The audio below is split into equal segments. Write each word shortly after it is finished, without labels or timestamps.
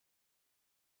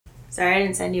Sorry, I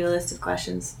didn't send you a list of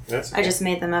questions. That's I just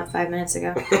made them up 5 minutes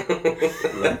ago. And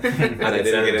I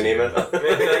didn't get an email. Do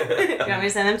you want me to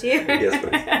send them to you? Yes,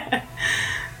 please.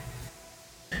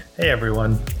 Hey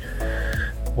everyone.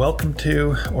 Welcome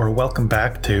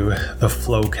back to the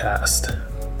FlowCast.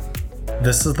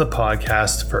 This is the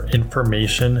podcast for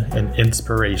information and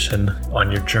inspiration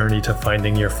on your journey to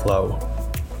finding your flow.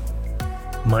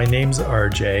 My name's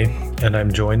RJ, and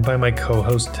I'm joined by my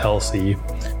co-host Telsey,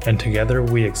 and together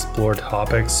we explore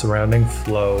topics surrounding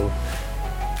flow,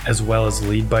 as well as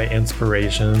lead by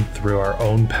inspiration through our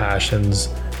own passions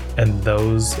and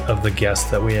those of the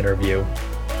guests that we interview.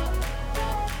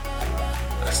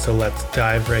 So let's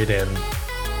dive right in.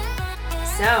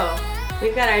 So,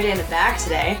 we've got RJ in the back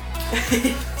today.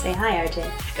 Say hi, RJ.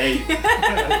 Hey.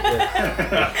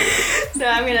 So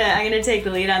I'm gonna take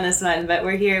the lead on this one, but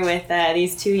we're here with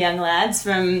these two young lads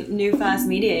from New Foss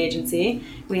Media Agency.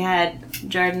 We had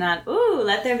Jordan on. Ooh,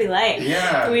 let there be light.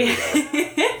 Yeah.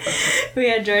 We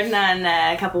had Jordan on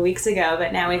a couple weeks ago,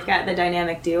 but now we've got the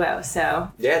dynamic duo. So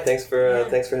Yeah, thanks for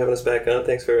having us back on.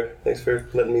 Thanks for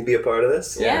letting me be a part of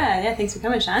this. yeah, thanks for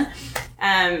coming, Sean.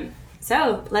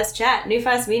 So let's chat. New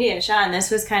Foss Media, Sean.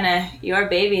 This was kind of your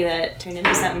baby that turned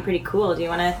into something pretty cool. Do you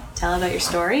want to tell about your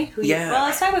story? Well,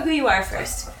 let's talk about who you are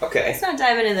first. Okay. Let's not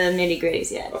dive into the nitty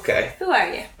gritties yet. Okay. Who are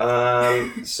you?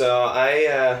 So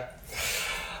I'm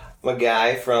a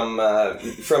guy from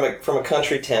a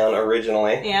country town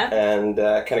originally. Yeah. And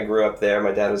kind of grew up there.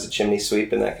 My dad was a chimney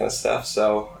sweep and that kind of stuff.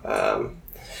 So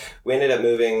we ended up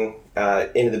moving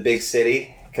into the big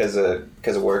city because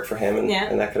of work for him and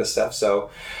that kind of stuff. So.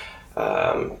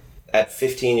 At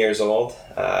 15 years old,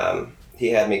 he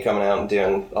had me coming out and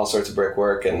doing all sorts of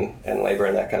brickwork and labor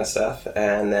and that kind of stuff.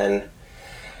 And then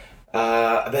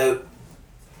about,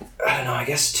 I don't know, I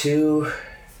guess 2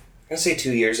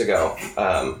 years ago,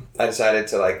 I decided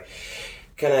to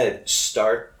kind of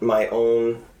start my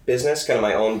own business, kind of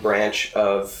my own branch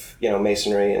of,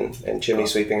 masonry and chimney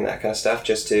sweeping and that kind of stuff,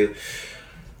 just to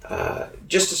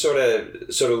sort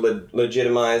of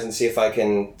legitimize and see if I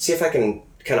can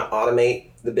kind of automate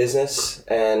the business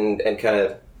and kind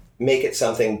of make it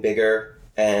something bigger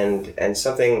and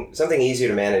something easier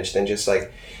to manage than just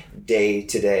day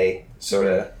to day sort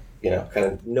of kind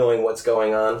of knowing what's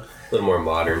going on. A little more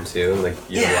modern too,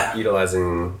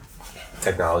 utilizing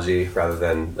technology rather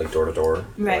than door to door.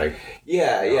 Right.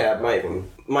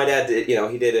 My dad did,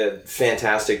 he did a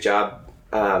fantastic job,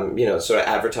 sort of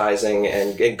advertising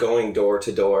and going door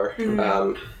to door.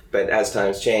 But as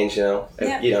times change,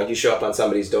 you show up on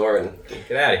somebody's door and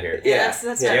get out of here. Yeah,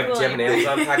 that's do you have an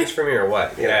Amazon package for me or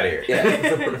what? Get out of here.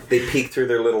 Yeah. They peek through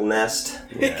their little Nest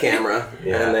camera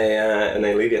and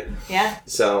they leave you. Yeah.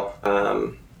 So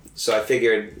I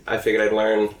figured I'd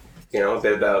learn a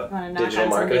bit about digital marketing.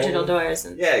 Some digital doors.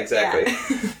 And, yeah, exactly.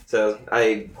 So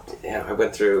I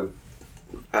went through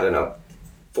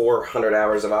 400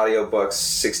 hours of audiobooks,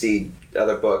 60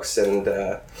 other books, and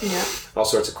all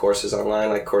sorts of courses online,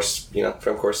 from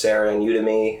Coursera and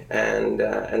Udemy, and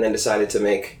then decided to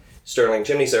make Sterling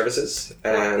Chimney Services,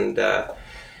 and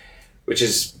which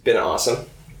has been awesome.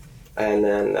 And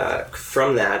then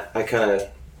from that,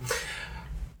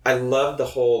 I loved the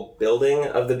whole building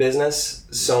of the business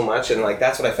so much, and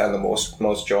that's what I found the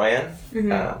most joy in.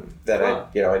 That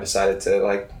cool. I decided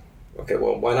to okay,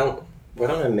 well, why don't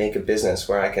I make a business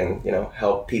where I can,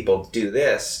 help people do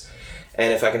this,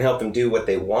 and if I can help them do what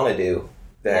they want to do,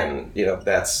 then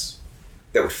that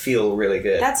would feel really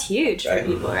good. That's huge for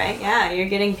people, right? Yeah, you're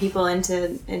getting people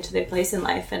into their place in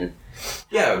life and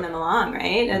helping them along,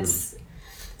 right? It's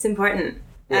important.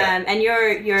 Yeah. And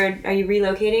are you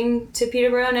relocating to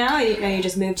Peterborough now? Or you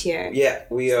just moved here? Yeah,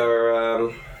 we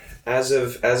are as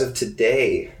of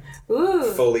today.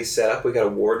 Ooh. Fully set up. We got a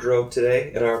wardrobe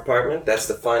today in our apartment. That's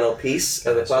the final piece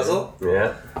of the puzzle.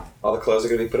 Yeah. All the clothes are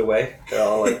going to be put away. They're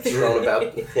all thrown about,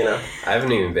 I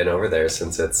haven't even been over there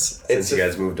since you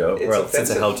guys moved over. Well, since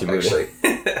I helped you move. Actually.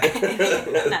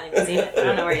 Not even seen it. I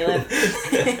don't know where you live.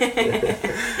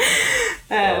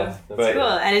 That's cool.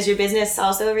 And is your business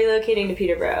also relocating to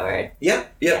Peterborough? Or? Yeah.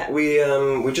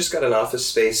 We just got an office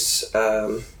space.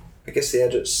 I guess the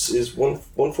address is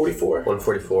 144.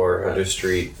 144 Hunter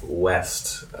Street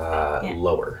West,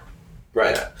 lower.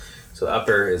 Right. Yeah. So the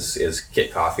upper is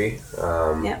Kit Coffee.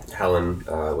 Helen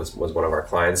was one of our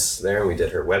clients there, and we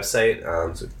did her website.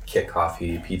 So Kit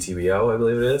Coffee PTBO, I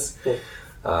believe it is. Cool.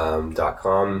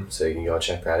 .com. So you can go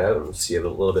check that out and see a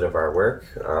little bit of our work.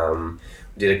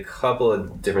 We did a couple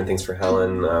of different things for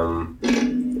Helen.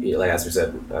 As we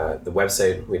said, the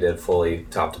website, we did fully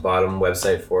top to bottom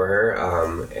website for her.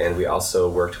 And we also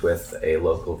worked with a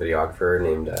local videographer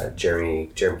named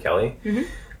Jeremy Kelly.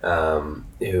 who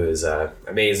is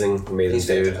amazing He's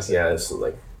dude. fantastic. Yeah, he's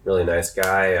like really nice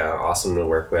guy, awesome to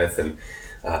work with, and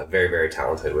very, very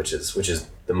talented, which is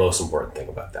the most important thing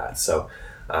about that. So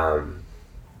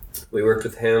we worked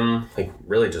with him like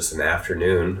really just an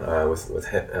afternoon with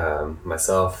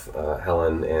myself,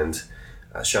 Helen, and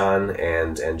Sean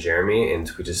and Jeremy, and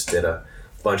we just did a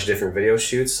bunch of different video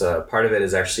shoots. Part of it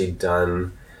is actually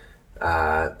done.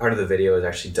 Part of the video is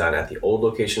actually done at the old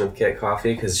location of Kit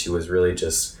Coffee because she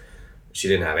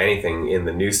didn't have anything in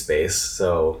the new space,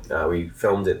 so we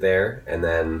filmed it there, and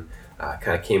then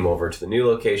kind of came over to the new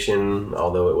location.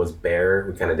 Although it was bare,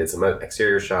 we kind of did some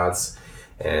exterior shots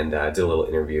and did a little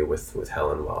interview with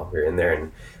Helen while we were in there,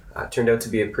 and it turned out to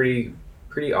be a pretty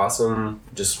awesome,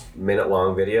 just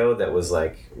minute-long video that was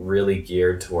like really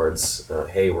geared towards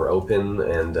hey, we're open,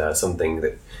 and something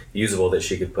that usable that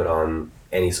she could put on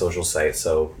any social site,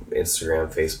 so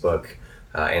Instagram, Facebook,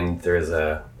 and there is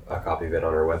a copy of it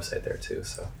on our website there too.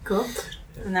 So cool.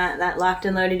 And that locked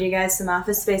and loaded you guys some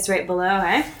office space right below,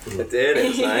 eh? It did. It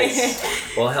was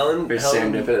nice. Well, Helen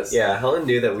serendipitous. Yeah, Helen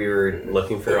knew that we were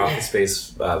looking for office space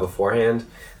beforehand,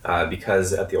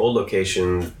 because at the old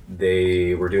location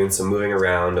they were doing some moving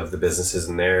around of the businesses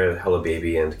in there, Hello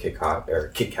Baby and Kit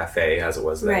Cafe as it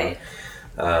was then.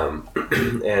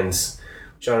 Right. And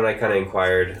Sean and I kind of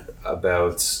inquired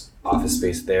about office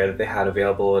space there that they had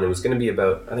available, and it was going to be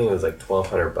about, I think it was like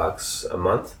 $1,200 a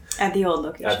month. At the old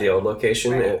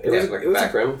location. Right. It was like a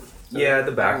back room. Yeah,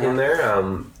 the back room there.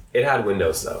 It had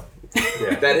windows though.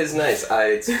 Yeah. That is nice.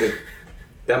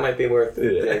 That might be worth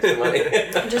the extra money.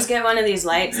 Just get one of these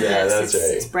lights. Yeah, that's right.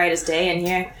 It's bright as day in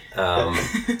here.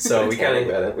 So we kind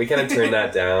of turned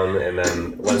that down, and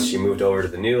then once she moved over to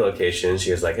the new location,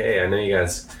 she was like, "Hey, I know you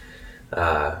guys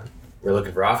we're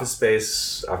looking for office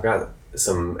space. I've got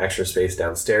some extra space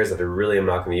downstairs that I really am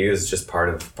not going to use. It's just part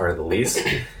of the lease."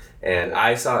 And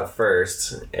I saw it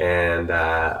first, and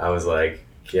I was like,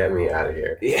 "Get me out of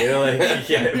here!" Yeah. You know, like,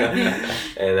 yeah.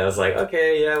 And I was like,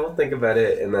 "Okay, yeah, we'll think about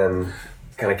it." And then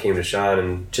kind of came to Sean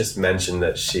and just mentioned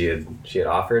that she had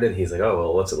offered, and he's like, "Oh,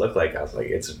 well, what's it look like?" I was like,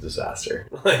 "It's a disaster.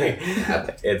 Like,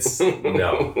 it's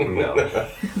no."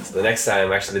 So the next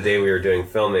time, actually, the day we were doing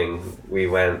filming, we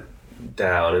went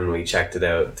down and we checked it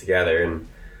out together, and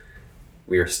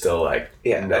we were still like,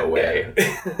 no way.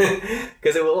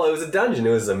 Because it was a dungeon. It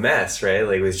was a mess, right?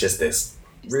 Like, it was just this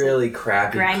really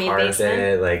crappy grimy carpet.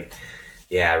 basement. Like,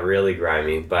 yeah, really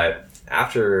grimy. But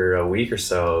after a week or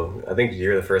so, I think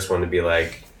you're the first one to be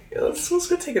like, let's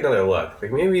go take another look.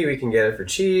 Like, maybe we can get it for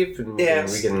cheap, and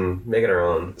we can make it our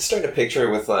own. Starting to picture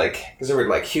it with because there were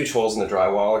like huge holes in the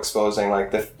drywall exposing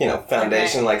like the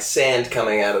foundation, like sand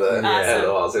coming out of the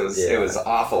walls. It was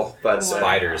awful. But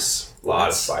spiders. A lot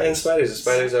of spiders. And spiders. The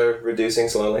spiders are reducing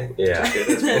slowly. Yeah. That's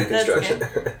good construction.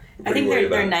 I think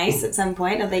they're nice at some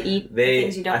point. They eat the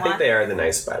things you don't want. I think they are the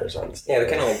nice spiders on this. Yeah, they're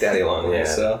kind of like daddy long ones.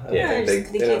 Yeah. So they're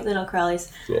just the cute little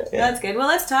crawlies. Yeah. That's good. Well,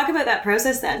 let's talk about that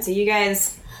process then. So you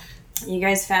guys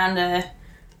found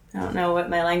I don't know what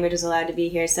my language is allowed to be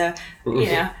here, so,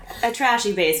 a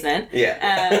trashy basement. Yeah.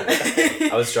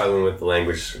 I was struggling with the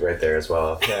language right there as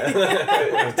well.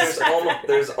 Yeah.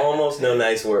 There's almost no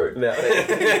nice word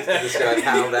to describe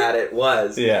how bad it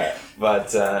was. Yeah.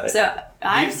 But... so,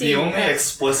 I've seen... The only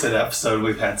explicit episode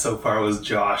we've had so far was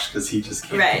Josh, because he just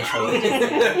can't control it.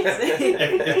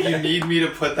 If you need me to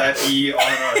put that E on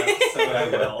our episode, I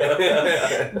will.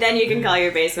 Then you can call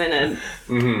your basement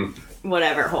a...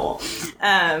 whatever hole.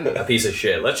 A piece of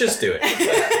shit. Let's just do it.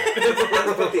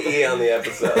 Let's put the E on the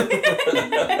episode.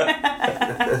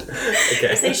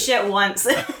 Okay. Say shit once.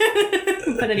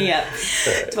 Put an E up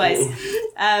twice.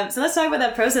 So let's talk about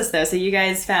that process though. So you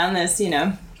guys found this,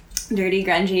 dirty,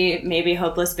 grungy, maybe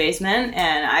hopeless basement,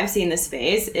 and I've seen the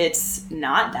space. It's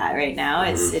not that right now.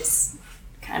 It's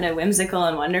kind of whimsical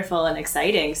and wonderful and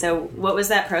exciting. So what was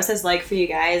that process like for you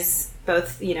guys?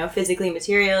 Both, physically,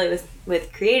 materially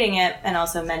with creating it, and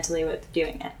also mentally with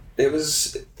doing it. It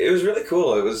was really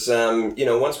cool. It was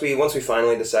once we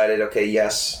finally decided, okay,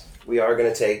 yes, we are going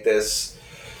to take this.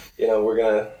 We're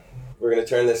gonna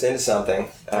turn this into something.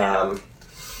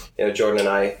 Jordan and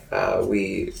I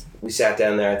we sat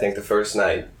down there. I think the first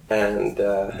night and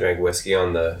drank whiskey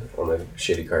on the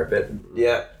shitty carpet.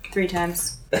 Yeah. 3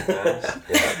 times. Yeah.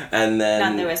 And then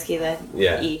not the whiskey, the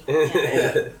E.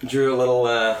 Drew a little.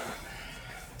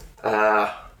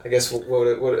 I guess what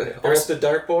almost a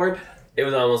dartboard. It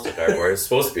was almost a dartboard. It was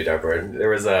supposed to be a dartboard. There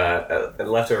was a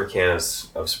leftover can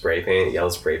of spray paint, yellow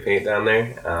spray paint down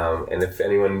there. And if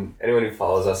anyone who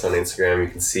follows us on Instagram, you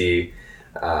can see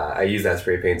I use that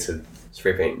spray paint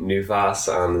spray paint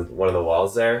Nufas on one of the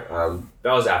walls there.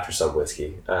 That was after some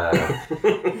whiskey.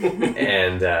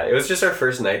 And it was just our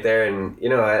first night there. And, you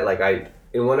know,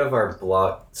 in one of our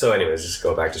so anyways, just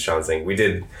go back to Sean's thing.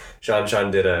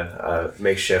 Sean did a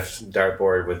makeshift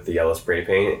dartboard with the yellow spray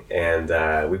paint,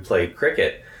 and we played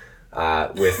cricket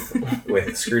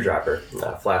with screwdriver,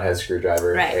 flathead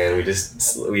screwdriver. Right. And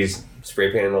we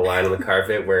spray painted a line on the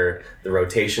carpet where the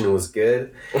rotation was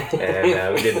good,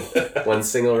 and we did one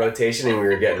single rotation, and we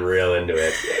were getting real into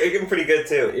it. Yeah, we were getting pretty good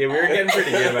too. Yeah, we were getting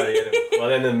pretty good by the end of it. Well,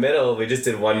 in the middle, we just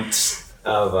did one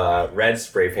of red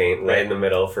spray paint right in the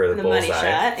middle for the bullseye. Money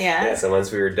shot, yeah. So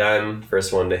once we were done,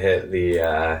 first one to hit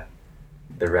the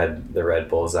red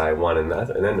bullseye won, and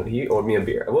then he owed me a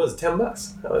beer. What was it,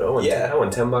 $10? I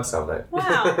won $10 off that. Wow.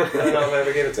 I don't know if I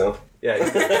ever gave it to him. Yeah, he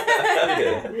did.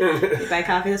 Did you buy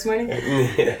coffee this morning?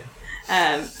 Yeah.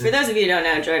 For those of you who don't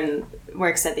know, Jordan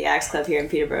works at the Axe Club here in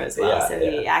Peterborough as well. So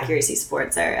the accuracy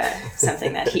sports are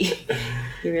something that he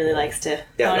really likes to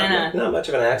hone in on. Not much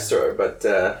of an axe thrower, but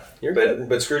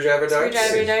screwdriver darts.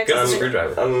 Screwdriver darts. Good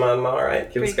screwdriver. I'm all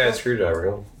right. Give this guy a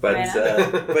screwdriver. But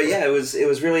but yeah, it was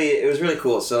really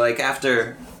cool. So like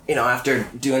after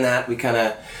doing that, we kind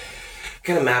of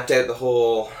mapped out the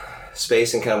whole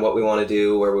space and kind of what we want to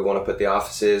do, where we want to put the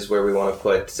offices, where we want to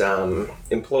put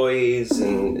employees,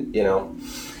 and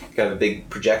kind of a big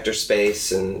projector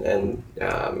space, and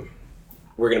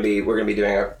we're gonna be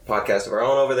doing our podcast of our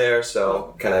own over there.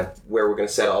 So kind of where we're gonna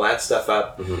set all that stuff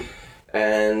up,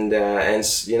 and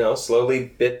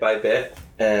slowly bit by bit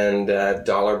and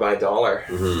dollar by dollar.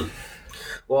 Mm-hmm.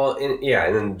 Well, and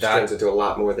then that turns into a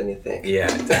lot more than you think. Yeah,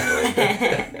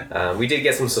 definitely. We did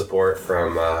get some support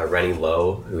from Rennie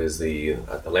Lowe, who is the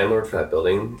landlord for that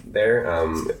building there.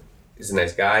 He's a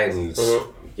nice guy, and he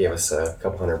gave us a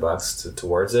couple $100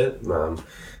 towards it,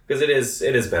 because it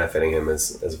is benefiting him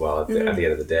as well at the end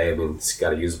of the day. I mean, it's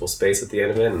got a usable space at the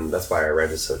end of it, and that's why our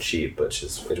rent is so cheap, which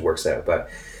it works out. But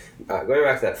going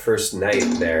back to that first night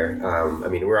there, I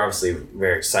mean, we're obviously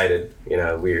very excited.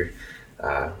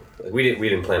 We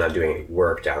didn't plan on doing any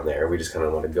work down there. We just kind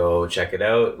of want to go check it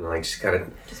out and just kind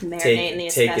of take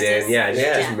it in. Yeah,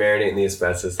 just marinate in the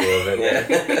asbestos a little bit.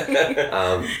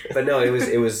 Yeah. But no, it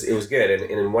was good. And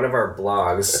in one of our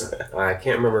blogs, I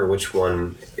can't remember which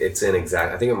one it's in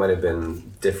exact. I think it might have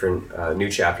been different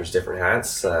new chapters, different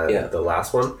hats. The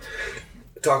last one.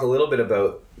 Talk a little bit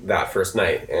about that first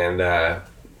night and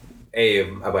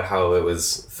about how it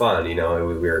was fun. We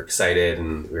were excited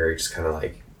and we were just kind of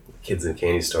like kids in a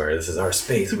candy store. This is our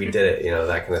space. We did it.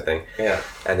 That kind of thing. Yeah.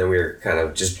 And then we were kind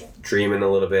of just dreaming a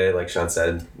little bit, like Sean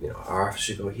said. Our office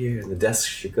should go here, and the desk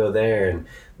should go there, and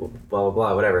blah blah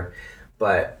blah, whatever.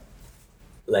 But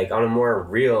like on a more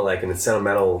real, like in a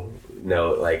sentimental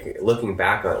note, like looking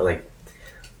back on, like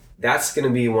that's gonna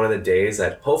be one of the days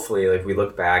that hopefully, like we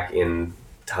look back in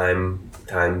time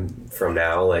from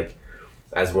now, like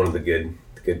as one of the good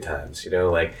times.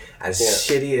 Like as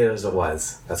shitty as it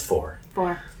was. That's four.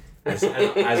 As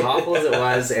awful as it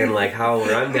was, and like how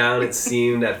run down it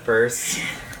seemed at first,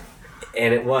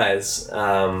 and it was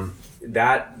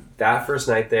that first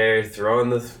night there,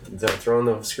 throwing the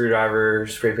screwdriver,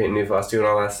 spray paint Nufas, doing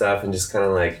all that stuff, and just kind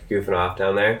of like goofing off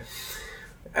down there,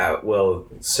 will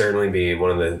certainly be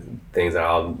one of the things that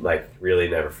I'll like really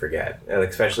never forget, and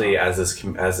especially as this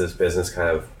business kind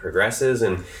of progresses,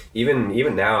 and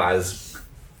even now as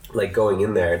like going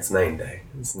in there, it's night and day.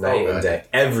 It's night and day.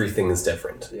 Everything is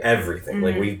different. Yeah. Everything. Mm-hmm.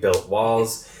 Like we've built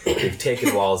walls, we've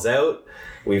taken walls out,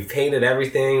 we've painted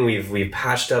everything, we've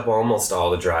patched up almost all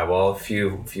the drywall,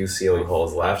 few ceiling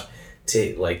holes left,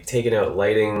 taken out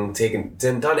lighting,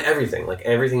 done everything, like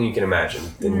everything you can imagine.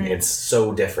 Mm-hmm. It's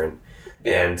so different,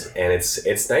 and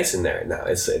it's nice in there now.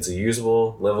 It's a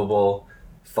usable, livable,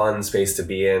 fun space to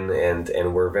be in,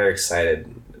 and we're very excited,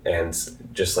 and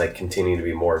just like continue to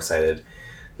be more excited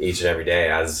each and every day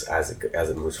as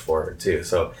it moves forward too.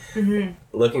 So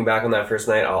looking back on that first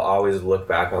night, I'll always look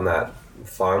back on that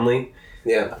fondly.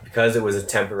 Yeah. Because it was a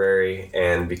temporary,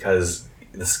 and because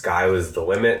the sky was the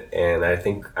limit, and I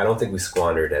don't think we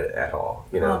squandered it at all.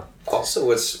 Also,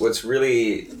 what's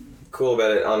really cool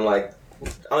about it on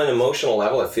an emotional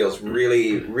level, it feels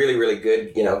really, really, really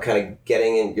good. Kind of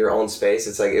getting in your own space.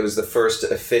 It's like it was the first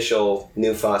official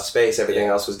Nufas space. Everything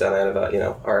else was done out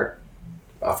of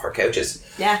off our couches.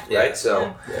 Yeah. Right?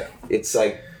 So it's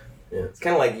like it's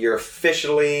kind of like you're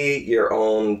officially your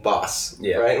own boss.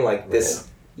 Yeah. Right? And like this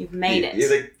you've made it. You're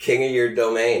the king of your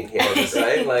domain,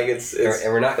 right? Like it's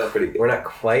and we're not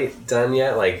quite done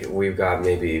yet. Like we've got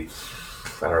maybe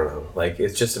I don't know. Like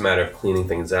it's just a matter of cleaning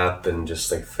things up and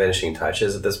just like finishing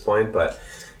touches at this point, but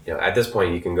at this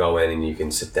point you can go in and you can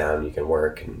sit down, you can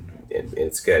work, and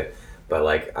it's good. but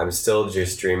like I'm still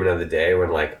just dreaming of the day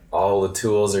when like all the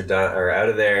tools are done or out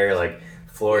of there, like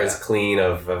floor is clean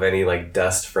of any like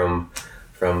dust from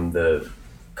the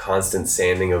constant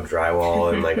sanding of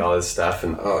drywall and like all this stuff,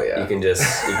 and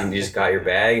you just got your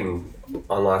bag and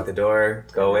unlock the door,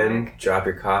 go in, drop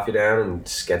your coffee down, and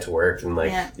just get to work, and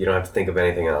like you don't have to think of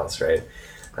anything else, right?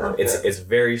 It's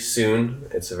very soon.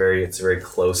 It's very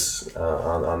close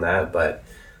on that, but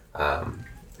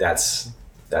that's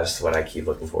what I keep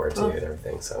looking forward to and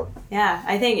everything. So yeah,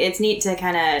 I think it's neat to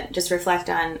kind of just reflect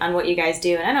on what you guys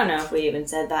do. And I don't know if we even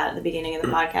said that at the beginning of the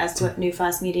podcast, what New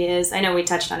Fuss Media is. I know we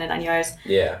touched on it on yours.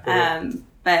 Yeah.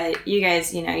 But you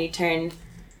guys, you turn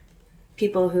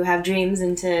people who have dreams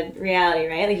into reality,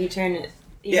 right? Like you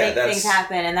make things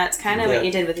happen, and that's kind of what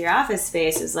you did with your office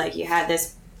space. Is like you had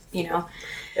this,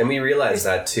 And we realized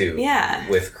that too. Yeah.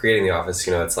 With creating the office,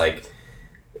 it's like.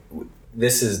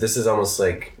 This is almost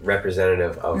like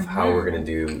representative of how we're going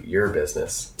to do your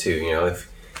business too.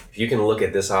 If you can look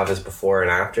at this office before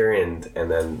and after, and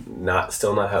then not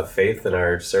have faith in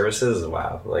our services,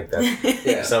 wow, like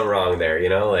that's something wrong there.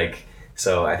 Like,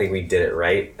 so I think we did it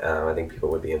right. I think people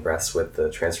would be impressed with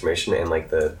the transformation and like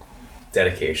the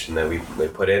dedication that we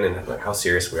put in and like how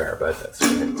serious we are about this.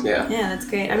 Right? Yeah, that's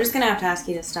great. I'm just gonna have to ask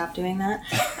you to stop doing that.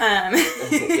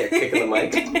 Kicking the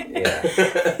mic.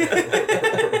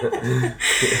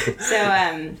 So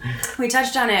we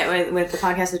touched on it with the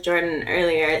podcast with Jordan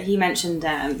earlier. He mentioned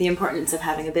the importance of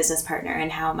having a business partner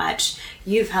and how much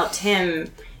you've helped him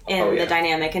in the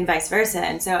dynamic and vice versa.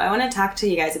 And so I want to talk to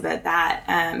you guys about that.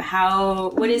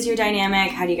 What is your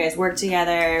dynamic? How do you guys work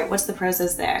together? What's the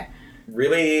process there?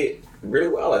 Really, really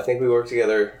well. I think we work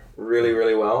together really,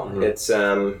 really well. Mm-hmm. It's,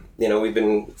 we've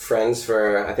been friends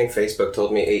for, I think Facebook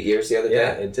told me 8 years the other day.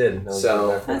 Yeah, it did.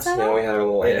 So, we had a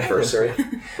little anniversary.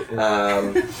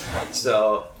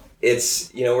 So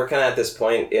it's, we're kind of at this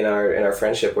point in our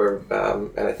friendship where,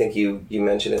 and I think you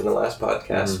mentioned it in the last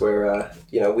podcast, where,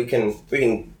 we can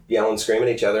yell and scream at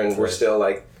each other and we're still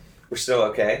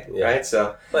okay, right?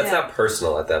 So, but it's not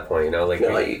personal at that point,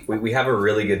 we have a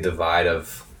really good divide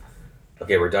of,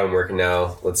 okay, we're done working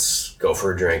now, let's go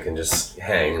for a drink and just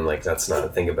hang, and like that's not a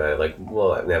thing about it. Like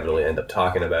we'll inevitably end up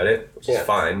talking about it, which is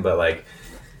fine, but like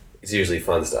it's usually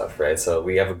fun stuff, right? So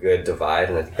we have a good divide,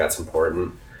 and I think that's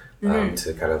important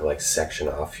to kind of like section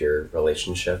off your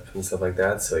relationship and stuff like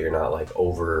that, so you're not like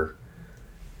over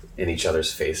in each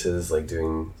other's faces, like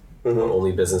doing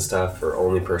only business stuff or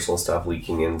only personal stuff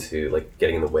leaking into like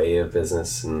getting in the way of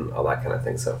business and all that kind of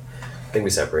thing. So I think we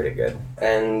separated good.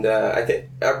 And I think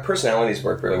our personalities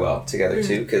work really well together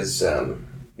too, because, I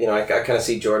kind of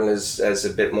see Jordan as a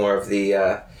bit more of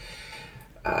the,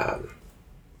 I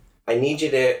need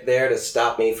you there to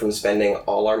stop me from spending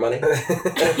all our money.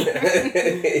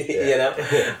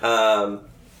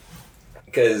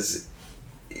 Because,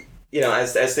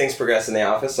 as things progress in the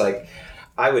office, like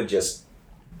I would just,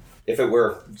 if it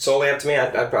were solely up to me,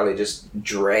 I'd probably just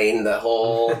drain the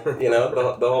whole,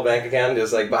 the whole bank account and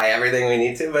just like buy everything we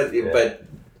need to. But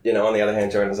on the other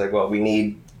hand, Jordan's like, well, we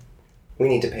need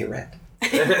to pay rent.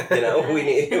 We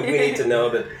need to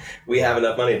know that we have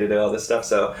enough money to do all this stuff.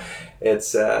 So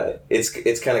it's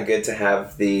kind of good to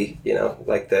have the,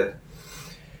 like the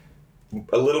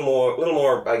a little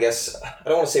more. I guess I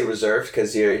don't want to say reserved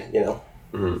because you're,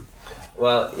 Mm-hmm.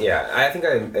 Well, yeah, I think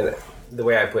the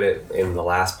way I put it in the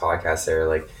last podcast there,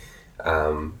 like,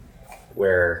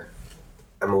 where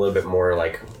I'm a little bit more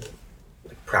like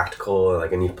practical,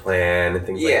 like I need a plan and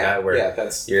things like that. Where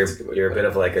you're a bit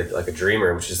of like a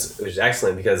dreamer, which is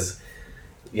excellent because,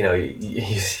 you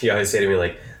always say to me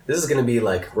like, this is gonna be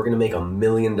like we're gonna make $1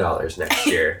 million next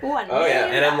year.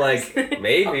 And I'm like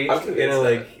maybe,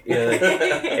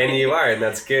 and you are, and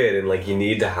that's good, and like you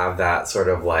need to have that sort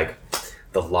of like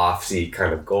the lofty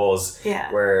kind of goals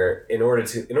where in order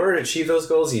to achieve those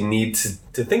goals you need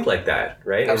to think like that,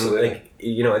 right? Absolutely. And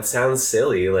like it sounds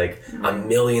silly, like $1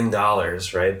 million,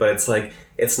 right? But it's like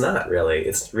it's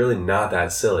really not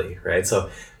that silly, right? So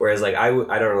whereas like I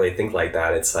don't really think like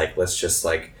that. It's like let's just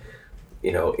like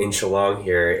inch along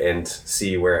here and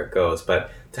see where it goes. But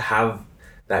to have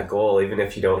that goal, even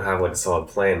if you don't have like a solid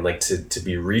plan, like to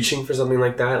be reaching for something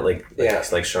like that, like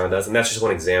Sean does, and that's just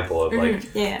one example of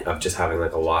of just having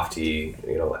like a lofty,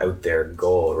 out there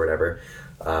goal or whatever.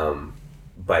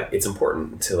 But it's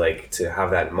important to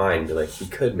have that in mind. Be like, we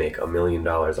could make $1 million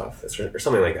off this or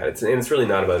something like that. It's really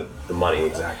not about the money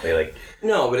exactly. Like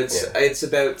no, but it's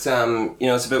about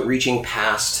it's about reaching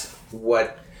past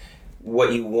what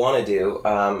you want to do.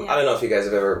 I don't know if you guys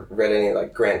have ever read any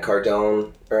like Grant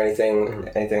Cardone or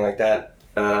anything like that.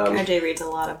 RJ reads a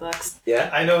lot of books. Yeah,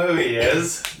 I know who he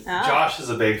is. Josh is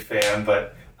a big fan,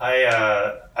 but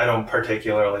I don't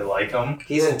particularly like him.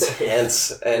 He's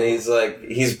intense and he's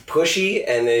pushy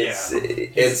and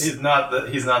he's not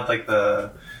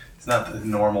the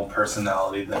normal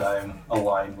personality that I'm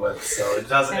aligned with. So it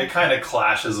kind of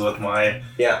clashes with my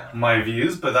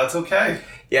views, but that's okay.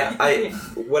 Yeah,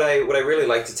 what I really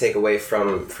like to take away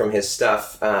from his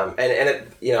stuff, I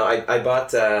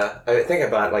bought I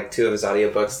bought like 2 of his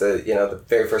audiobooks the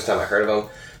very first time I heard of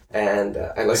him. And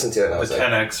I listened to it and I was the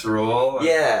 10X rule.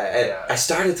 I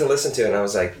started to listen to it and I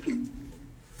was like,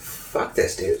 fuck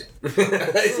this dude.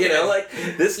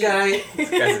 This guy,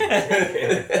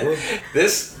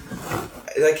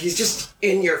 he's just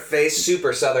in your face,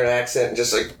 super southern accent,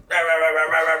 just like,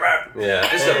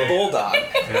 just a bulldog.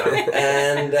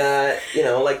 And,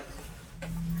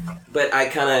 but I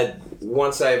kind of,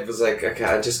 once I was like, okay,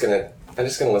 I'm just gonna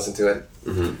listen to it.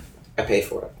 Mm-hmm. I paid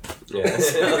for it. Yeah.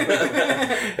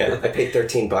 I paid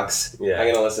 $13. Yeah.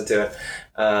 I'm gonna listen to it.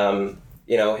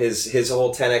 His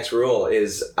whole 10X rule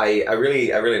is I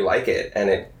really like it, and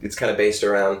it's kind of based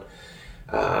around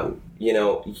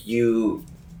you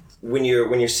when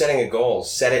you're setting a goal,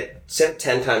 set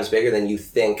 10 times bigger than you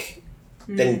think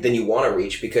than you want to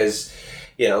reach, because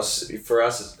for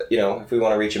us, if we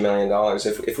want to reach $1 million,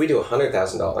 if we do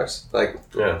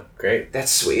 $100,000, great.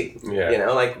 That's sweet.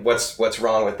 Yeah. What's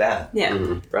wrong with that? Yeah.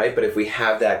 Mm-hmm. Right. But if we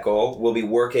have that goal, we'll be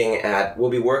working at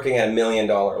 $1 million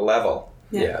level.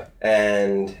 Yeah.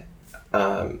 And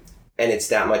it's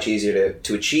that much easier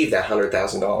to achieve that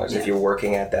 $100,000 if you're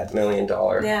working at that $1 million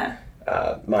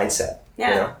mindset.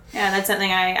 Yeah. Yeah. That's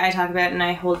something I talk about and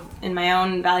I hold in my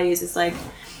own values. It's like,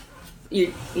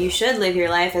 you should live your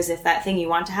life as if that thing you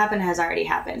want to happen has already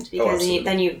happened, because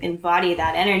then you embody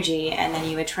that energy and then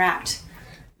you attract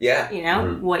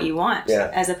what you want,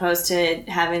 as opposed to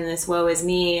having this woe is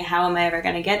me, how am I ever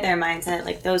going to get there mindset.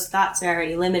 Like, those thoughts are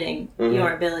already limiting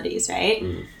your abilities,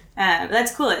 right?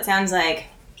 That's cool. It sounds like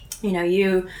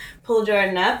you pull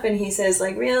Jordan up and he says,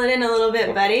 like, reel it in a little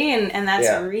bit, buddy, and that's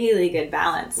a really good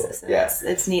balance. So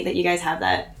it's neat that you guys have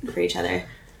that for each other.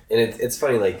 And it's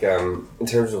funny, like, in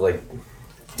terms of, like,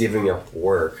 divvying up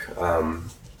work,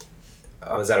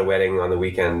 I was at a wedding on the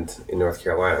weekend in North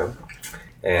Carolina,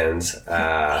 and,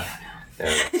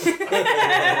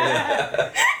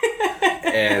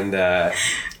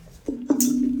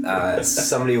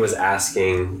 somebody was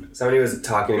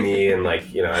talking to me, and,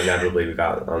 like, inevitably we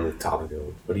got on the topic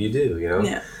of, what do you do,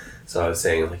 Yeah. So I was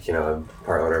saying, like, I'm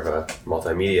part owner of a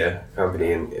multimedia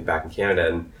company back in Canada,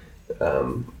 and I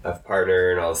have a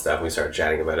partner and all this stuff, and we started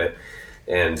chatting about it,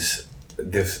 and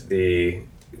the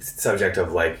subject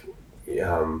of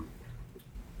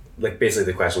basically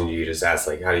the question you just asked,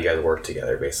 like, how do you guys work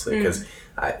together, basically, because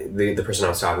the person I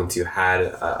was talking to had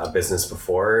a business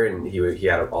before, and he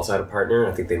also had a partner.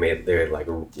 I think they had like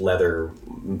leather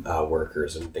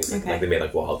workers and things like they made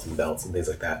like wallets and belts and things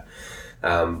like that,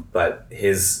 but he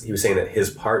was saying that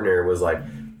his partner was like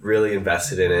really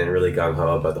invested in it and really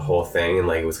gung-ho about the whole thing, and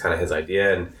like it was kind of his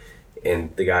idea,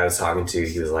 and the guy I was talking to,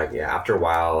 he was like, after a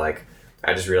while, like,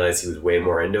 I just realized he was way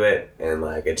more into it, and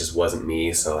like it just wasn't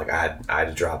me, so like I had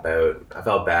to drop out. I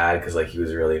felt bad because like he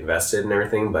was really invested in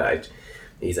everything, but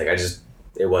he's like,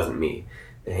 it wasn't me.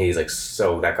 And he's like,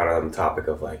 so that got on the topic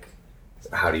of like,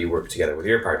 how do you work together with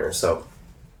your partner? So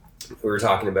we were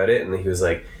talking about it, and he was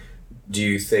like, do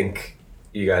you think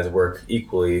you guys work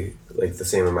equally, like the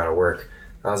same amount of work?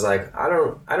 I was like, I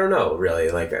don't know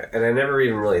really, like, and I never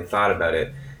even really thought about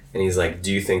it. And he's like,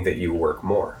 do you think that you work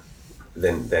more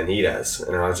than he does?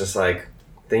 And I was just like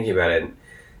thinking about it,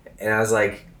 and I was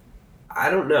like,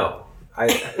 I don't know. I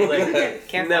like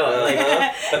Careful. No, like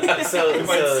so you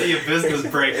might see a business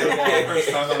breakup first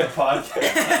time on the podcast.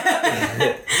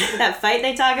 That fight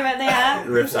they talk about they have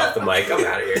rips off the mic. I'm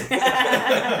out of here.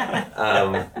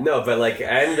 No, but like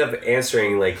I ended up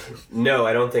answering like, no,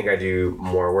 I don't think I do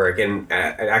more work, and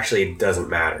it actually doesn't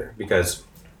matter, because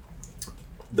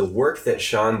the work that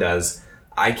Sean does,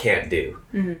 I can't do,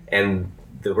 and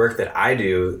the work that I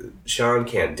do, Sean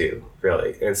can't do,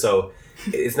 really. And so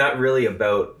it's not really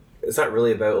about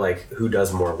like who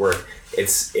does more work.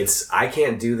 It's I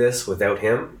can't do this without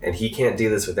him, and he can't do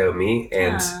this without me,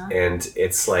 and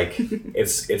it's like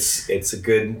it's a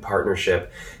good partnership.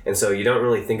 And so you don't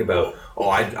really think about, oh,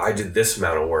 I did this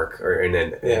amount of work,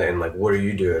 and like, what are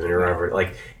you doing, or whatever.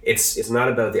 Like it's not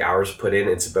about the hours put in,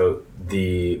 it's about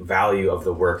the value of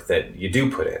the work that you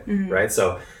do put in, right?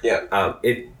 So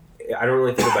I don't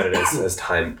really think about it as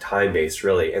time based,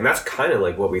 really. And that's kind of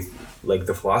like what we like,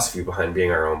 the philosophy behind being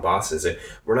our own bosses.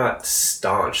 We're not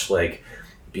staunch, like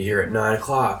be here at 9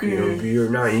 o'clock, you know, be here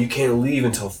at 9, you can't leave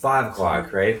until 5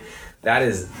 o'clock, right? That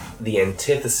is the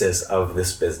antithesis of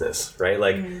this business, right?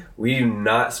 Like, we do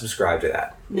not subscribe to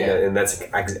that. Yeah. And that's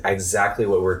exactly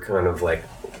what we're kind of like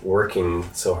working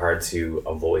so hard to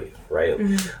avoid, right?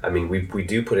 I mean, we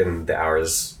do put in the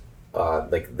hours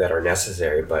like that are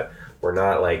necessary, but we're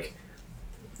not like,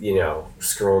 you know,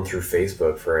 scrolling through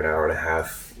Facebook for an hour and a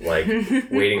half, like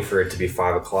waiting for it to be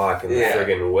 5 o'clock and the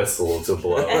friggin' whistle to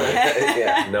blow.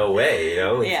 No way, you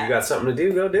know. If you got something to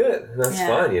do, go do it. That's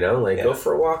fun, you know. Like go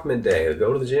for a walk midday,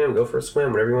 go to the gym, go for a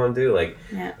swim, whatever you want to do. Like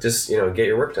just, you know, get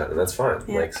your work done, and that's fine.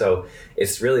 Like, so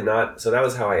it's really not. So that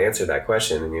was how I answered that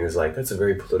question, and he was like, "That's a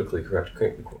very politically correct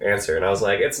answer," and I was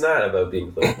like, "It's not about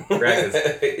being politically correct.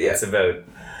 It's about."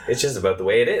 It's just about the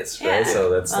way it is, right? So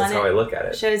that's how I look at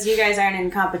it. Shows you guys aren't in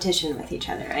competition with each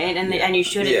other, right? And you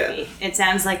shouldn't be. It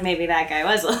sounds like maybe that guy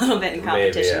was a little bit in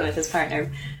competition with his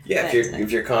partner. Yeah, but,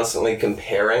 if you're constantly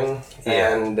comparing,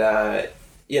 and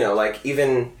you know, like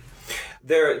even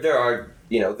there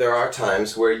are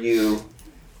times where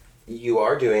you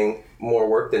are doing more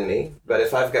work than me, but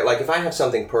if I have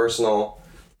something personal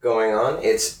going on,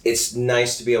 it's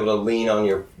nice to be able to lean on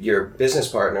your business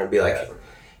partner and be like.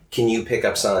 Can you pick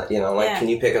up some, you know, like, can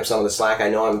you pick up some of the slack? I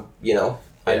know I'm, you know,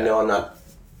 I know I'm not,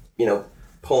 you know,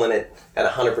 pulling it at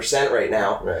 100% right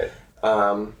now. Right.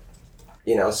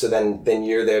 You know, so then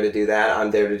you're there to do that.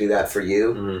 I'm there to do that for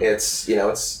you. It's, you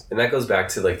know, and that goes back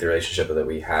to like the relationship that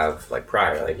we have like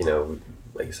prior, like, you know,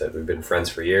 like you said, we've been friends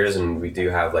for years and we do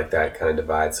have like that kind of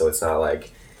divide. So it's not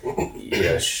like, you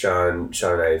know, Sean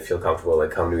and I feel comfortable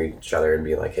like coming to each other and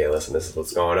being like, hey, listen, this is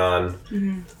what's going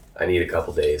on. I need a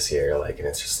couple days here, like, and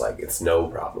it's just like, it's no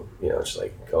problem, you know, just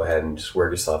like, go ahead and just work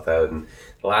yourself out. And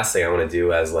the last thing I want to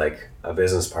do as like a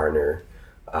business partner,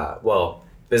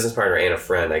 business partner and a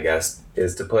friend, I guess,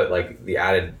 is to put like the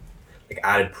added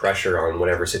pressure on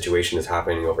whatever situation is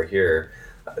happening over here,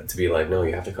 to be like, no,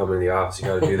 you have to come into the office, you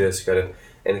got to do this, you got to,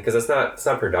 and because it's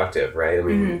not productive, right? I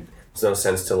mean, there's no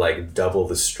sense to like double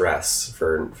the stress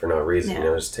for no reason, you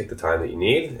know, just take the time that you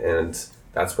need, and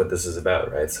that's what this is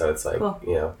about, right? So it's like,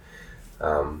 you know,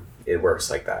 it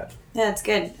works like that. Yeah, it's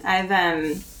good. I've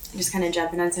just kind of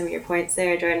jumping on some of your points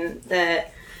there, Jordan.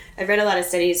 I've read a lot of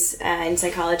studies in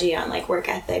psychology on like work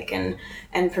ethic and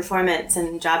performance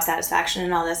and job satisfaction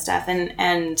and all this stuff. And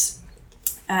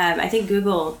I think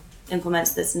Google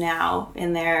implements this now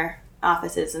in their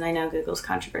offices, and I know Google's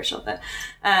controversial, but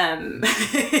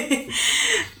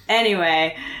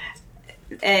anyway,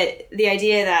 the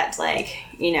idea that like,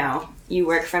 you know, you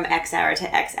work from X hour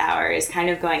to X hour is kind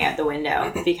of going out the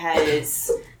window because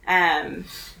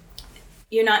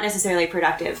you're not necessarily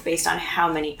productive based on how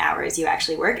many hours you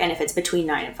actually work and if it's between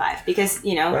 9 and 5. Because,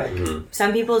 you know,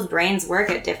 some people's brains work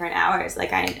at different hours.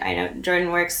 Like I know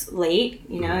Jordan works late,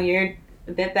 you know, you're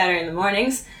a bit better in the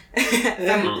mornings.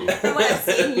 From what I've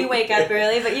seen, you wake up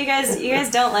early, but you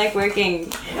guys don't like working,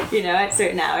 you know, at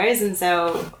certain hours, and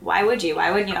so why wouldn't you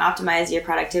optimize your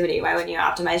productivity? Why wouldn't you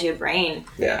optimize your brain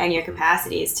and your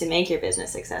capacities to make your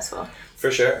business successful?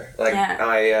 For sure. Like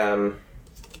I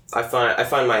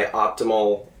find my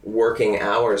optimal working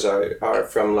hours are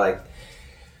from like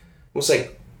almost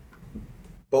like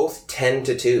both 10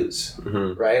 to that's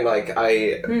right? Like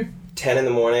 10 in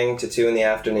the morning to 2 in the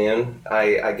afternoon,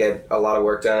 I get a lot of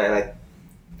work done, and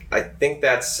I think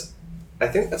that's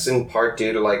in part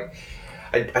due to like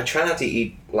I try not to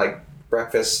eat like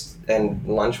breakfast and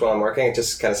lunch while I'm working. It's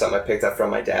just kind of something I picked up from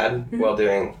my dad while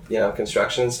doing, you know,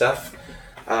 construction and stuff.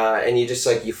 And you just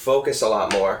like you focus a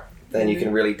lot more, then you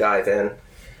can really dive in.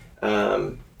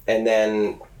 And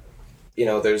then, you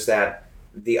know, there's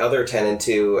the other 10 and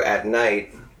 2 at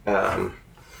night.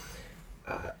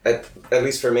 At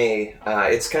least for me,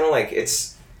 it's kind of like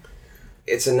it's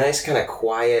a nice kind of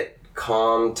quiet,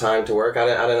 calm time to work. I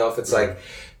don't know if it's like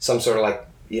some sort of like,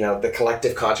 you know, the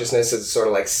collective consciousness is sort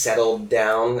of like settled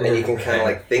down and you can kind of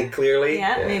like think clearly.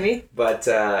 Yeah, maybe. But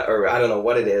or I don't know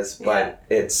what it is, but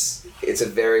it's a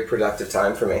very productive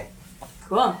time for me.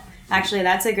 Cool. Actually,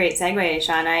 that's a great segue,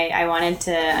 Sean. I wanted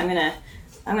to. I'm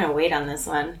gonna wait on this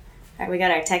one. We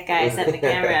got our tech guy setting the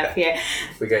camera up here.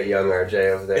 We got young RJ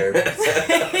over there.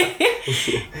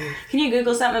 Can you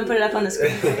Google something and put it up on the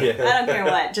screen? I don't care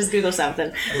what. Just Google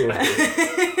something.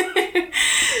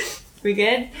 We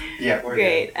good? Yeah, we're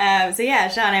great. So yeah,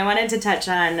 Sean, I wanted to touch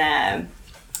on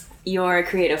your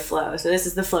creative flow. So this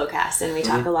is the FlowCast, and we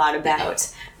talk a lot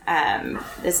about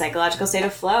the psychological state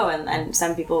of flow, and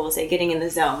some people will say getting in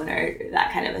the zone or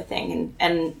that kind of a thing.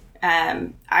 And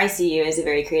I see you as a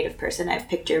very creative person. I've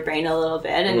picked your brain a little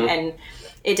bit, and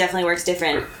it definitely works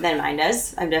different than mine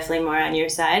does. I'm definitely more on your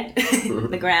side.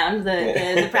 The ground,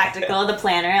 the practical, the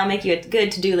planner. I'll make you a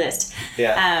good to-do list.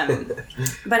 Yeah.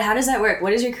 But how does that work?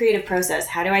 What is your creative process?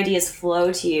 How do ideas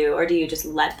flow to you, or do you just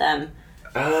let them?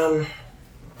 Are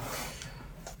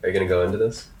you going to go into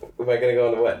this? Am I going to go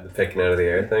into what? The picking out of the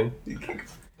air thing?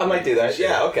 I might do that.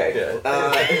 Yeah, okay.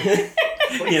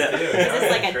 Yeah. Is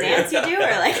this like a dance you do, or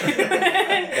like?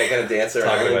 I gotta dance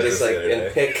around and just like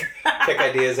and pick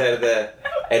ideas out of the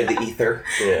ether.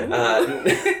 Yeah.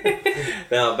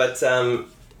 No, but so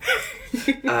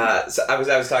I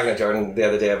was talking to Jordan the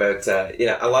other day about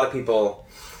a lot of people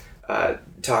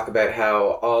talk about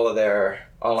how all of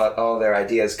their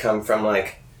ideas come from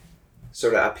like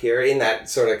sort of up here in that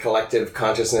sort of collective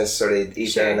consciousness sort of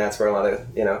ether, sure. And that's where a lot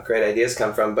of great ideas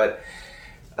come from. But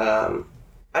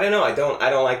I don't know. I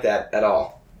don't like that at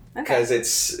all. Because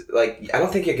it's like I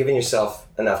don't think you're giving yourself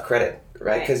enough credit,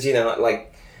 right? Because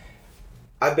like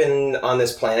I've been on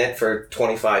this planet for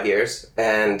 25 years,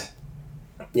 and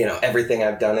everything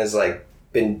I've done is like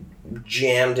been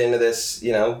jammed into this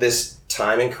this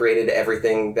time and created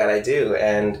everything that I do,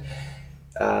 and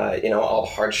all the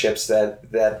hardships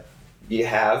that you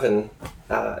have, and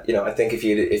I think if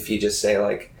you just say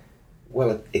like,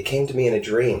 well, it came to me in a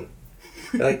dream,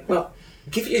 you're like, well.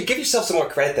 Give yourself some more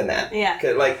credit than that. Yeah.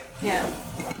 Like, yeah.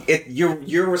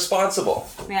 You're responsible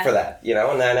for that,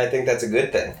 and then I think that's a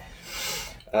good thing.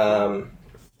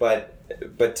 But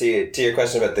to your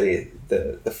question about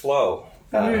the flow,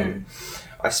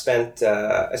 I spent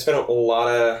a lot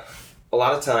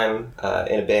of time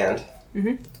in a band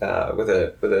with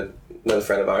another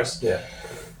friend of ours,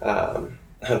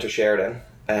 Hunter Sheridan,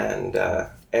 and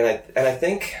I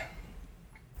think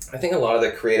a lot of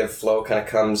the creative flow kind of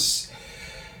comes.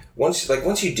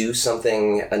 Once you do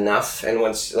something enough, and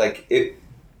once like it,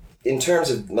 in terms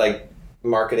of like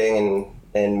marketing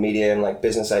and media and like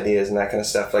business ideas and that kind of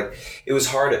stuff, like it was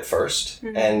hard at first,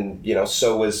 and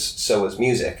so was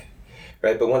music,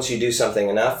 right? But once you do something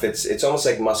enough, it's almost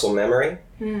like muscle memory,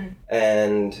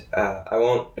 and I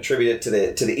won't attribute it to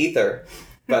the ether,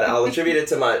 but I'll attribute it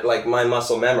to my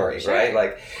muscle memory, sure. Right?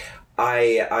 Like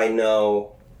I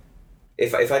know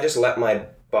if I just let my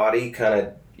body kind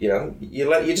of you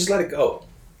just let it go,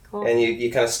 cool. And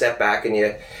you kind of step back and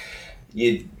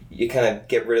you kind of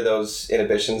get rid of those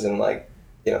inhibitions, and like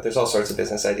there's all sorts of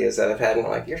business ideas that I've had, and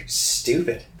I'm like, you're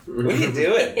stupid. What are you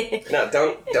doing? No,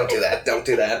 don't do that. Don't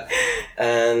do that.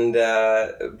 And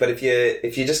but if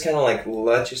you just kind of like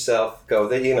let yourself go,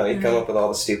 then you come up with all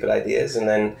the stupid ideas, and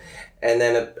then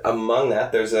among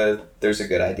that there's a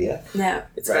good idea. Yeah,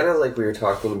 it's right. Kind of like we were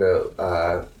talking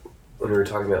about when we were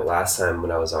talking about last time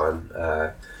when I was on.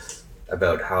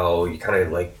 About how you kind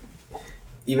of like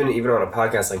even on a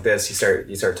podcast like this,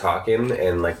 you start talking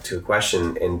and like to a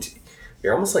question, and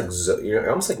you're almost like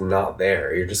not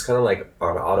there. You're just kind of like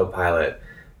on autopilot.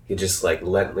 You just like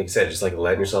like you said, just like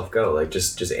letting yourself go. Like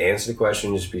just answer the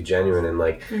question, just be genuine, and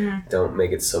like don't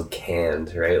make it so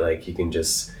canned, right? Like you can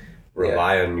just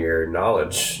rely on your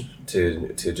knowledge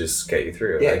to just get you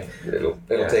through. Yeah, like,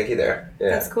 it'll take you there. Yeah.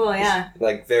 That's cool. Yeah.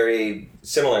 Like very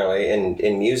similarly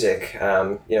in music,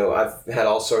 I've had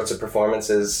all sorts of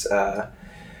performances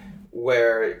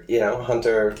where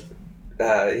Hunter,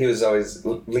 he was always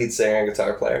lead singer and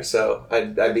guitar player, so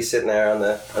I'd be sitting there on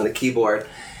the keyboard,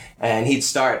 and he'd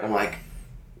start. I'm like,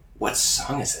 what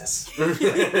song is this?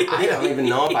 I don't even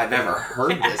know if I've ever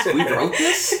heard this. We wrote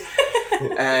this?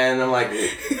 And I'm like,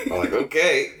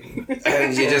 okay.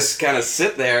 And you just kind of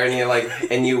sit there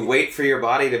and you wait for your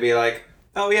body to be like,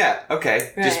 oh yeah,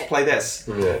 okay, right. Just play this.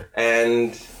 Yeah.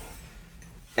 And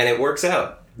it works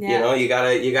out. Yeah. You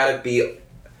gotta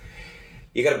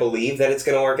believe that it's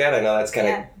gonna work out. I know that's kind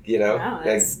of like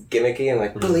gimmicky and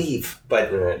like believe,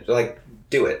 but like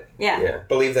do it. Yeah.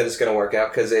 Believe that it's gonna work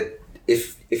out, because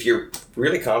if you're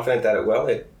really confident that it will,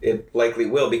 it likely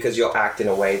will, because you'll act in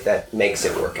a way that makes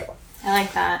it work out. I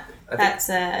like that. That's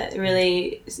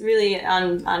really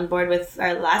on board with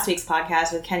our last week's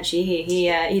podcast with Kent Sheehy.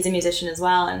 He's a musician as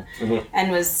well,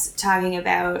 and was talking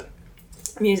about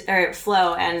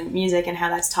flow and music, and how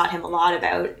that's taught him a lot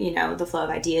about the flow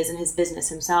of ideas in his business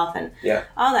himself, and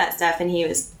all that stuff. And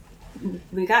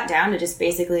we got down to just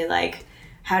basically like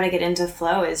how to get into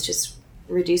flow is just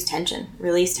reduce tension,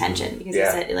 release tension, because he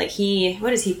said like what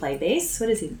does he play, bass?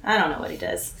 What is he? I don't know what he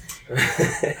does.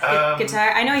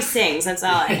 Guitar. I know he sings. That's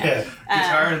all I know.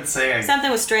 Guitar and singing.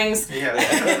 Something with strings. Yeah.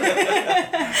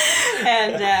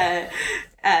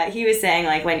 he was saying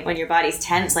like when your body's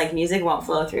tense, like music won't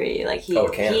flow through you. Like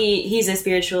he's a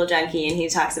spiritual junkie, and he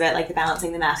talks about like the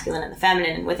balancing the masculine and the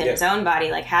feminine within his own body,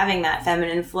 like having that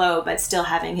feminine flow, but still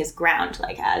having his ground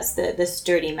like as the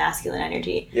sturdy masculine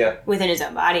energy within his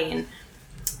own body.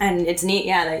 And it's neat,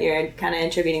 that you're kind of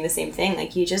attributing the same thing.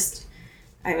 Like you just,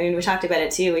 I mean, we talked about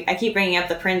it too. I keep bringing up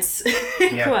the Prince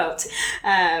quote,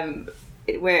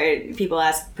 where people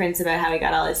ask Prince about how he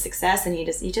got all his success, and you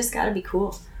just got to be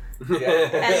cool.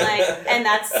 And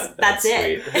that's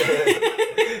it.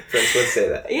 Prince would say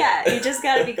that. You just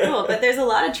got to be cool. But there's a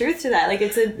lot of truth to that. Like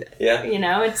it's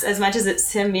it's as much as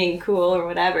it's him being cool or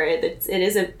whatever. It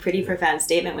is a pretty profound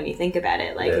statement when you think about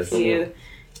it. Like if you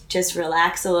just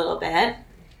relax a little bit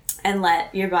and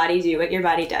let your body do what your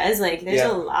body does. Like there's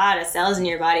a lot of cells in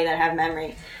your body that have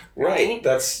memory. Right.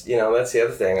 That's the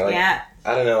other thing. Like,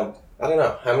 I don't know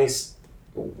how many.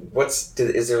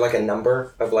 Is there like a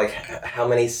number of like how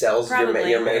many cells you're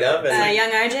made of? And young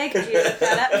RJ, could you look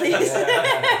that up, please?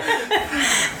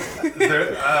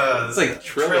 It's like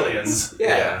trillions.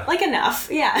 Yeah. Like enough.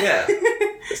 Yeah. Yeah.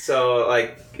 So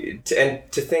like,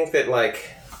 to think that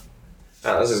like,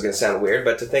 I don't know, this is gonna sound weird,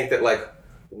 but to think that like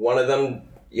one of them,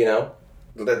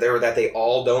 that they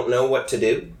all don't know what to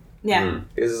do. Yeah.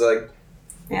 Is like.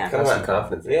 Yeah, come on,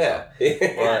 confidence. Yeah,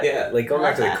 Like going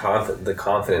back to the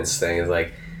confidence thing is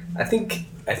like, I think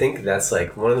that's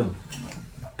like one of the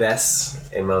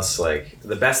best and most like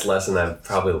the best lesson I've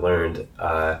probably learned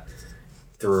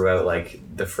throughout like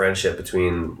the friendship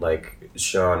between like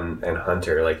Sean and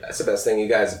Hunter. Like that's the best thing you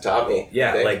guys have taught me.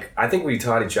 Yeah, I think we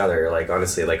taught each other, like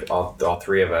honestly, like all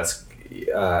three of us,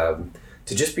 to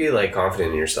just be like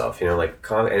confident in yourself.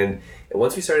 And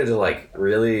once we started to like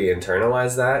really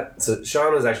internalize that, so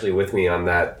Sean was actually with me on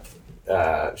that.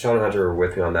 Sean and Hunter were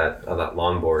with me on that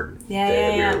longboard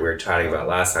that we were chatting about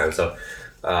last time. So,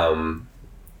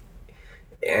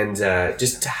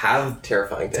 just to have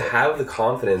the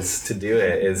confidence to do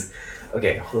it is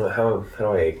okay. How do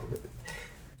I?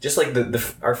 Just like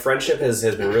our friendship has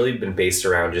really been based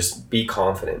around just be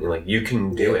confident and like you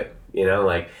can do it.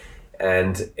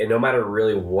 And no matter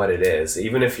really what it is,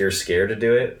 even if you're scared to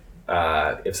do it.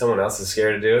 If someone else is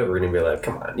scared to do it, we're gonna be like,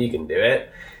 come on, you can do it.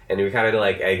 And we kind of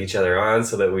like egg each other on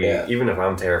so that we, even if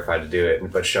I'm terrified to do it,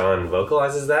 but Sean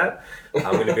vocalizes that,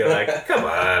 I'm gonna be like, come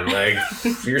on, like,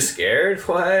 you're scared?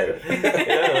 What?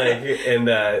 And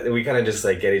we kind of just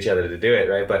like get each other to do it,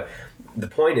 right? But the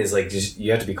point is like, just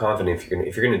you have to be confident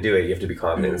if you're gonna do it. You have to be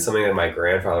confident. Mm-hmm. It's something that my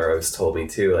grandfather always told me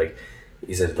too. Like,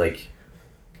 he said like.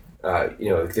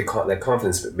 That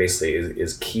confidence basically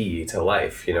is key to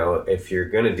life. If you're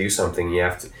gonna do something, you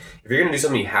have to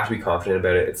be confident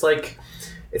about it. It's like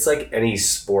any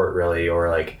sport really, or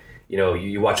like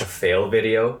you watch a fail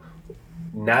video.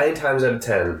 9 times out of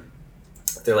 10,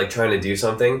 they're like trying to do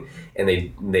something and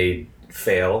they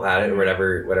fail at it or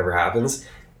whatever happens.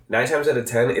 9 times out of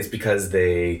 10, it's because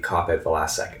they cop it at the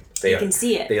last second. You can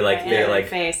see it.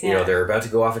 They're about to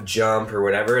go off a jump or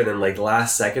whatever, and then like the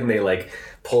last second they like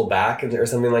pull back or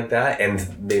something like that, and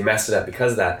they messed it up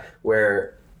because of that.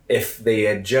 Where if they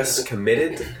had just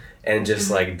committed and just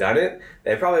like done it,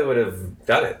 they probably would have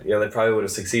done it. They probably would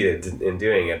have succeeded in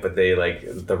doing it. But they like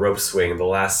the rope swing, the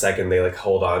last second they like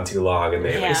hold on too long and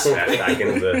they like smash back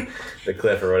into the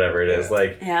cliff or whatever it is.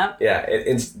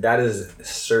 That is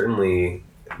certainly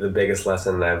the biggest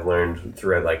lesson I've learned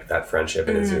throughout like that friendship,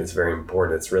 and it's very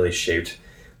important. It's really shaped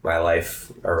my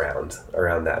life around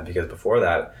that, because before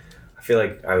that I feel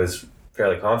like I was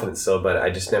fairly confident still, but I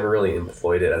just never really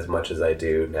employed it as much as I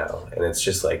do now, and it's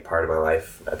just like part of my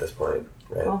life at this point,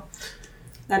 right? Cool.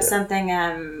 That's something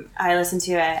I listened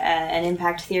to an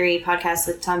Impact Theory podcast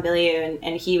with Tom Bilyeu,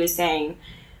 and he was saying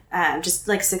just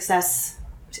like success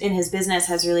in his business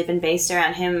has really been based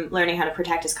around him learning how to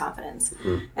protect his confidence.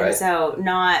 And so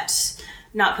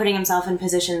not putting himself in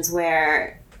positions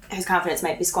where his confidence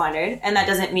might be squandered. And that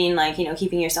doesn't mean like,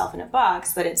 keeping yourself in a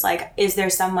box, but it's like, is there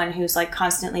someone who's like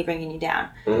constantly bringing you down?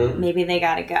 Maybe they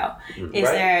gotta go. Is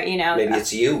there, maybe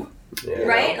it's you.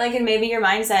 Right? Like, and maybe your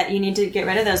mindset, you need to get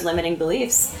rid of those limiting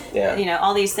beliefs.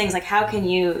 All these things, like how can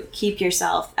you keep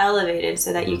yourself elevated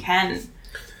so that you can move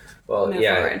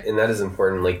forward? And that is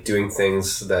important, like doing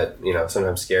things that,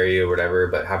 sometimes scare you or whatever,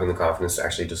 but having the confidence to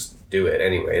actually just do it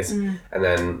anyways. And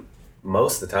then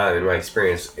most of the time, in my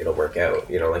experience, it'll work out.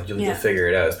 You'll figure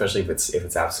it out, especially if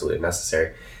it's absolutely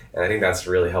necessary. And I think that's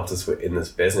really helped us in this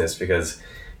business because,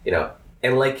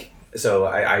 and like, so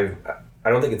I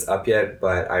don't think it's up yet,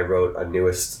 but I wrote a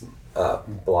newest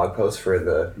blog post for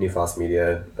the New Foss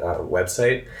Media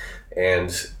website,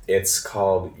 and it's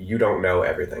called "You Don't Know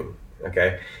Everything."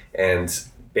 Okay, and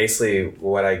basically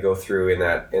what I go through in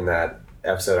that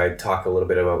episode, I talk a little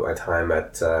bit about my time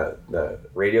at the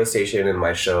radio station and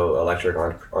my show, Electric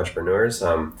Entrepreneurs.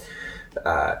 And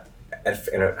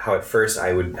how at first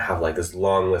I would have like this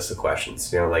long list of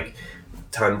questions, like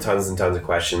tons and tons of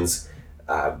questions.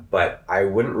 But I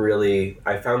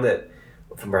found that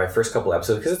from my first couple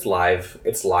episodes, because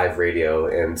it's live radio,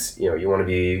 and you want to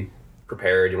be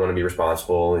prepared, you want to be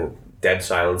responsible. Dead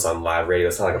silence on live radio,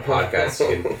 it's not like a podcast.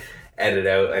 You can edit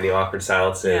out any awkward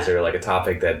silences or like a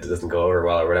topic that doesn't go over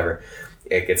well or whatever.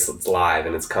 It's live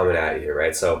and it's coming at you,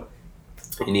 right? So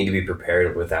you need to be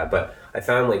prepared with that. But I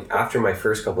found like after my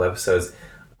first couple episodes,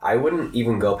 I wouldn't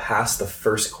even go past the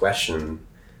first question.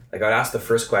 Like I'd ask the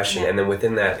first question, and then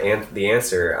within that the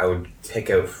answer, I would pick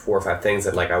out 4 or 5 things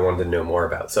that like I wanted to know more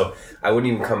about. So I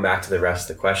wouldn't even come back to the rest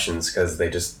of the questions because they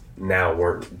just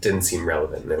didn't seem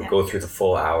relevant. They would go through the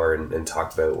full hour and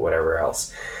talk about whatever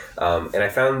else. And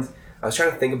I was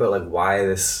trying to think about like why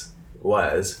this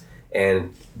was,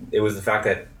 and it was the fact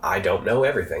that I don't know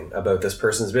everything about this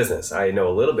person's business. I know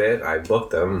a little bit. I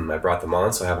booked them and I brought them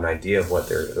on, so I have an idea of what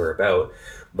they're about.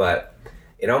 But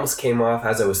it almost came off,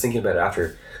 as I was thinking about it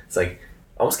after, it's like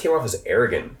almost came off as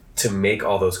arrogant to make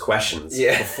all those questions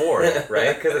before,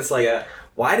 right? Because it's like,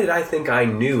 why did I think I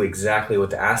knew exactly what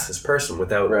to ask this person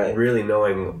without really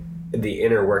knowing the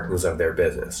inner workings of their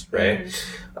business, right?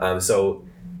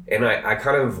 And I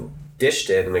kind of dished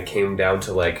it, and it came down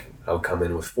to like, I would come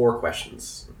in with 4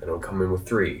 questions, and I would come in with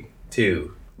 3,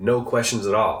 2, no questions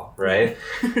at all, right?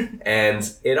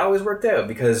 And it always worked out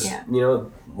because,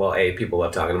 people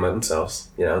love talking about themselves,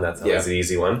 that's always the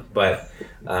easy one. But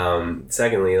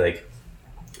secondly, like,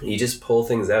 you just pull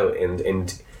things out,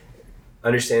 and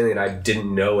understanding that I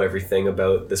didn't know everything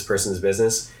about this person's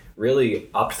business really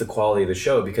upped the quality of the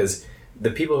show, because the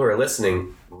people who are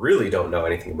listening really don't know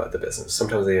anything about the business.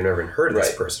 Sometimes they've never even heard of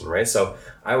this person, right? So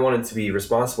I wanted to be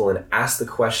responsible and ask the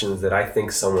questions that I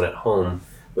think someone at home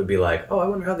would be like, oh, I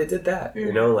wonder how they did that,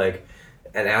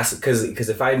 and ask, because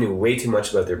if I knew way too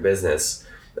much about their business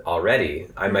already,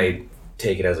 I might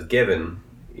take it as a given,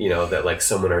 that like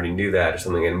someone already knew that or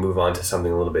something, and move on to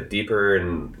something a little bit deeper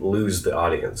and lose the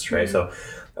audience, right? So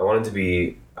I wanted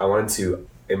to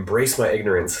embrace my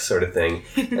ignorance, sort of thing.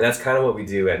 And that's kind of what we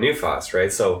do at NewFos,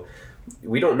 right? So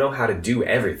we don't know how to do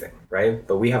everything, right?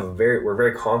 But we're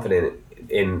very confident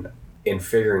in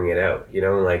figuring it out,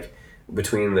 like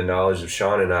between the knowledge of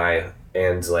Sean and I,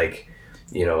 and like,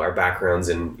 our backgrounds,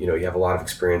 and you have a lot of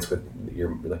experience with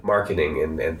your like marketing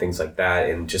and things like that,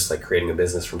 and just like creating a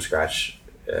business from scratch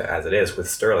as it is with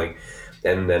Sterling.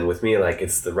 And then with me, like,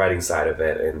 it's the writing side of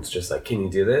it, and it's just like, can you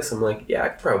do this? I'm like, yeah, I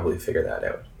could probably figure that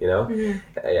out,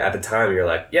 At the time, you're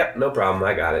like, yep, no problem,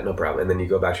 I got it, no problem. And then you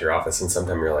go back to your office, and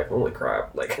sometimes you're like, holy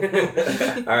crap, like,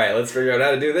 all right, let's figure out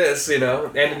how to do this,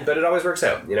 but it always works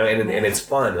out, and it's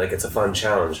fun, like, it's a fun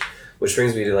challenge, which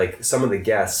brings me to, like, some of the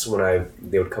guests, when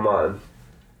they would come on,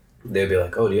 they'd be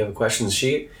like, oh, do you have a questions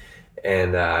sheet?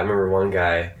 And I remember one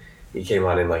guy, he came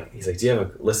on and like, he's like, do you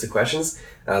have a list of questions?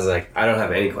 And I was like, I don't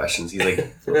have any questions. He's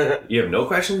like, you have no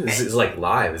questions? This is like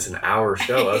live. It's an hour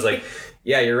show. I was like,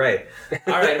 yeah, you're right.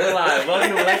 All right, we're live.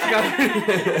 Welcome to Let's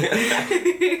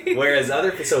Go. Whereas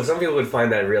so some people would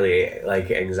find that really like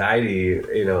anxiety,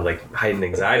 like heightened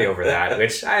anxiety over that,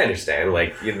 which I understand.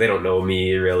 Like they don't know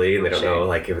me really, and they don't know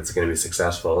like if it's going to be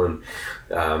successful. And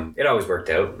it always worked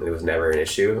out. It was never an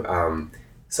issue.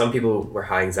 Some people were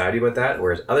high anxiety about that,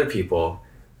 whereas other people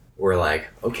were like,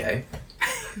 okay,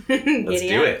 let's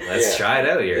do it. Let's try it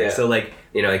out here. Yeah. So like,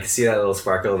 I could see that little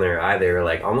sparkle in their eye. They were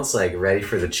like almost like ready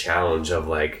for the challenge of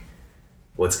like,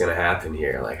 what's going to happen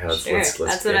here? Like, let's that's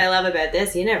what I love about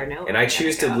this. You never know. And I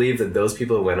choose to believe that those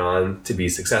people went on to be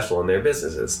successful in their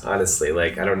businesses. Honestly,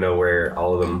 like, I don't know where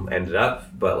all of them ended up,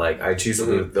 but like, I choose to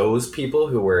believe those people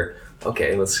who were,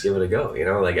 okay, let's give it a go,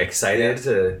 like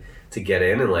excited to get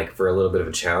in and like for a little bit of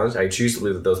a challenge. I choose to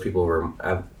believe that those people were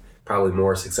probably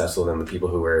more successful than the people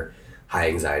who were high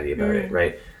anxiety about it,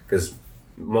 right?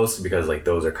 Mostly because like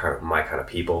those are kind of my kind of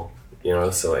people,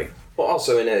 so like, well,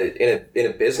 also in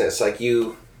a business like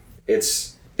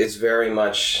it's very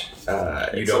much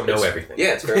you don't know everything.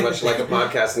 Yeah, it's very much like a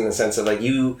podcast in the sense of like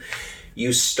you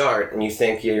start and you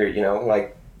think you're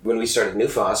like when we started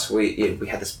NewFos, we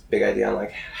had this big idea on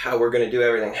like how we're going to do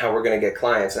everything, how we're going to get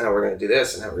clients, and how we're going to do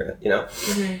this, and how we're going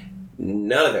to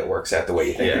none of it works out the way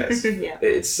you think it is.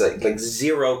 It's like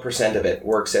 0% of it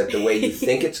works out the way you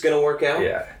think it's going to work out.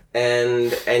 Yeah.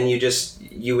 And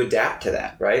you adapt to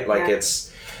that, right? Like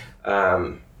it's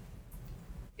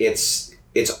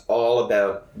all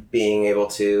about being able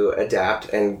to adapt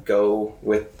and go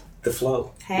with the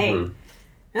flow. Hey. Mm-hmm.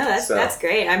 No, that's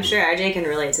great. I'm sure RJ can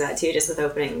relate to that too, just with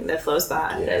opening the Flow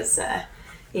spot.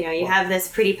 you have this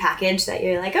pretty package that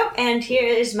you're like, oh, and here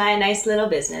is my nice little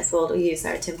business. We'll use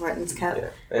our Tim Hortons cup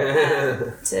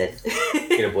to... You're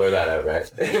going to blur that out,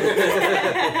 right?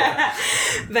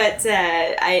 But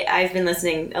I've been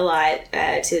listening a lot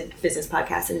to business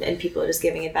podcasts, and people are just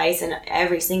giving advice, and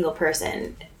every single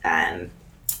person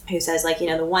who says, like,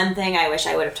 the one thing I wish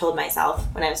I would have told myself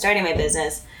when I was starting my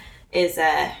business is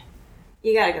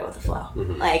you got to go with the flow.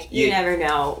 Mm-hmm. Like, you never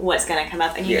know what's going to come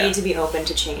up, and you need to be open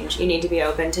to change. You need to be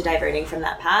open to diverting from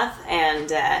that path, and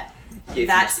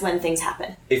that's when things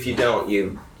happen. If you don't,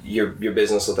 your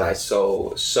business will die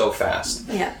so fast.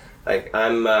 Yeah. Like,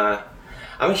 I'm a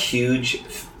huge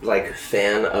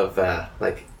fan of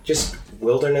just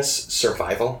wilderness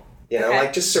survival.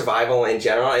 Like just survival in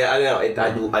general. I don't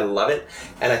know. I love it,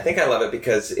 and I think I love it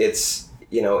because it's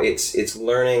it's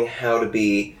learning how to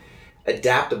be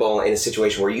adaptable in a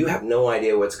situation where you have no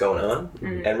idea what's going on.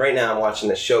 Mm-hmm. And right now I'm watching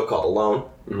this show called Alone,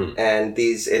 mm-hmm. and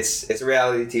it's a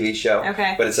reality TV show.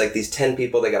 Okay. But it's like these 10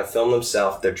 people, they got to film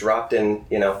themselves. They're dropped in,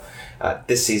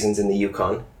 this season's in the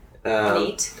Yukon.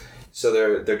 Neat. So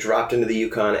they're dropped into the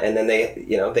Yukon, and then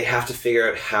they have to figure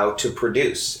out how to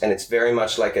produce, and it's very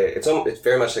much like a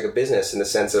business in the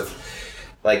sense of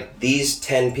like these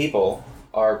 10 people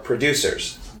are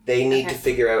producers. They need to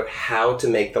figure out how to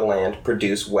make the land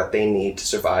produce what they need to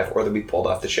survive, or they'll be pulled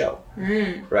off the show.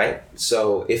 Mm. Right?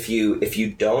 So if you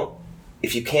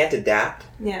can't adapt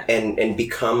and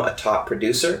become a top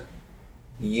producer,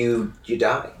 you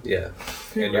die. Yeah.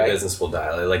 And your business will die.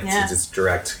 It's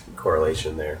direct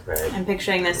correlation there, right? I'm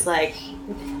picturing this like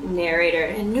narrator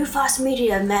in New Foss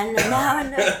Media, men are now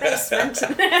in the basement.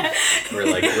 We're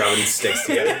like rubbing sticks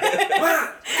together.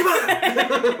 Come on!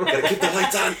 Gotta keep the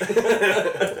lights on.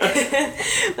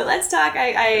 But let's talk.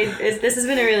 This has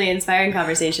been a really inspiring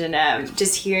conversation.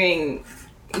 Just hearing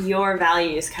your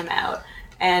values come out.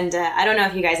 And I don't know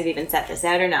if you guys have even set this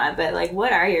out or not, but like,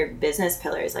 what are your business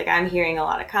pillars? Like, I'm hearing a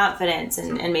lot of confidence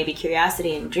and maybe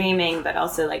curiosity and dreaming, but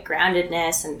also like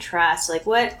groundedness and trust. Like,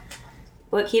 what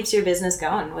keeps your business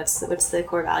going? What's the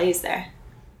core values there?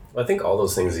 Well, I think all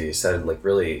those things that you said like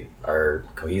really are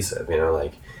cohesive.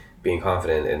 Like being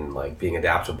confident and like being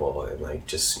adaptable and like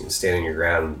just standing your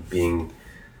ground, being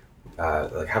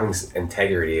like having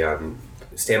integrity on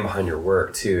stand behind your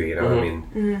work too. Mm-hmm. I mean.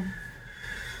 Mm-hmm.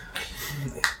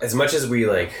 As much as we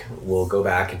like will go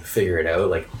back and figure it out,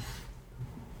 like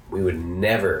we would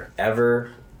never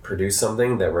ever produce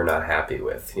something that we're not happy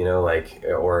with,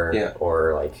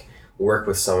 or like work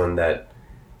with someone that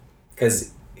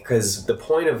because the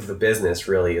point of the business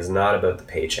really is not about the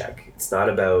paycheck. It's not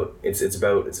about it's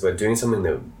about doing something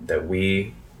that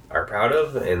we are proud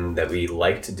of and that we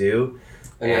like to do,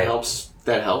 and that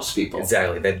helps people.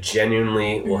 Exactly. That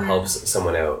genuinely will help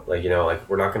someone out. Like, like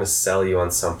we're not going to sell you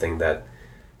on something that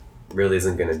really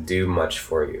isn't going to do much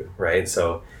for you. Right.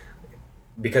 So,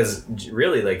 because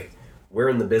really like we're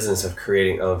in the business of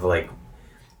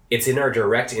it's in our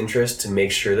direct interest to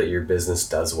make sure that your business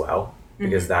does well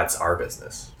because that's our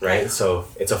business. Right. So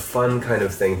it's a fun kind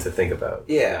of thing to think about.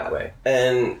 Yeah. That way.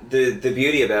 And the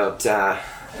beauty about,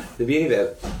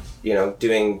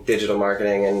 doing digital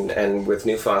marketing and with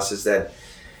New Foss is that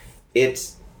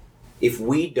if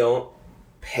we don't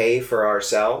pay for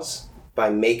ourselves by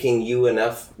making you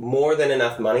more than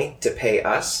enough money to pay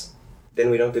us, then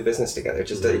we don't do business together.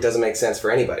 It doesn't make sense for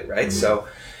anybody, right? Mm-hmm.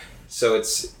 So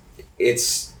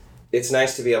it's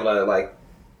nice to be able to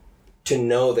to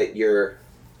know that you're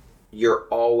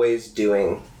always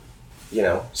doing,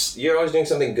 you're always doing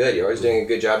something good. You're always doing a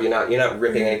good job. You're not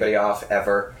ripping anybody off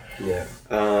ever. Yeah.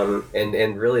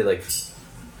 And really like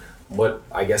what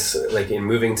I guess like in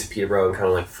moving to Peterborough and kind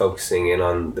of like focusing in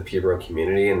on the Peterborough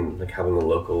community and like having a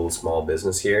local small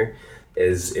business here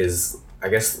is I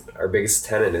guess our biggest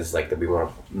tenet is like that we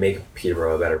want to make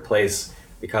Peterborough a better place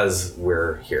because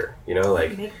we're here,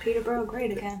 make Peterborough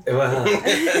great again. Well,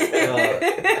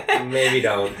 maybe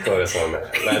don't quote us on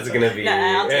that. That's gonna be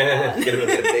gonna be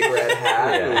a big red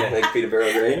hat and make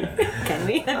Peterborough great. Can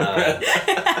we?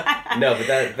 No,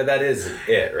 but that is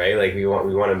it, right? Like we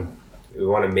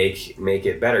want to make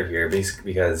it better here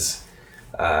because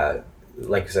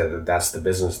like I said, that's the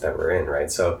business that we're in, right?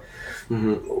 So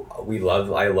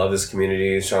I love this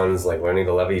community. Sean's like learning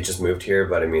to love it. He just moved here,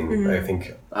 but I mean, I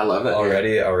think I love it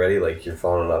already. Like you're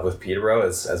falling in love with Peterborough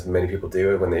as many people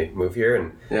do when they move here,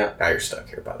 and now you're stuck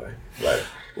here. By the way, but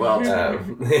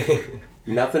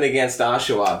nothing against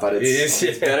Oshawa, but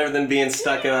it's better than being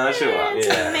stuck in Oshawa.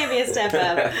 Yeah. Maybe a step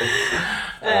up.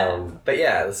 But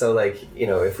yeah, so like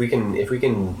if we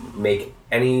can make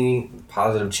any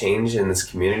positive change in this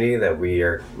community that we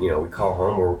are we call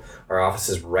home, our office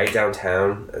is right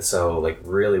downtown, so like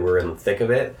really we're in the thick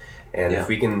of it, And if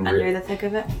we can... Under the thick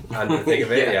of it? Under the thick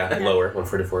of it, yeah. Lower,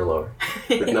 144 lower.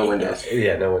 With no windows.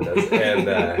 Yeah, no windows.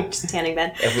 And just tanning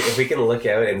bed. If we can look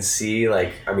out and see,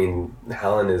 like, I mean,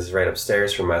 Helen is right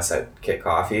upstairs from us at Kit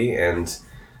Coffee, and,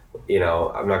 you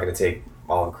know, I'm not going to take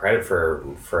all the credit for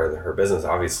her business,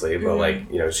 obviously, but like,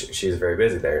 you know, she's very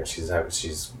busy there, and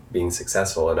she's being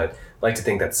successful, and I'd like to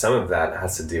think that some of that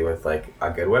has to do with like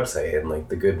a good website and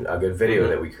like a good video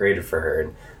that we created for her,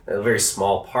 and a very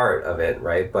small part of it,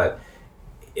 right? But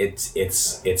it's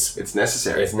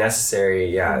necessary. It's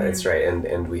necessary, yeah, that's right,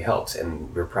 and we helped,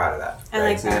 and we're proud of that. I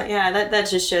like that. Yeah, that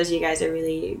just shows you guys are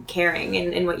really caring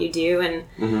in what you do, and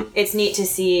it's neat to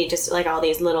see just like all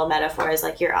these little metaphors,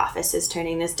 like your office is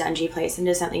turning this dungy place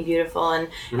into something beautiful,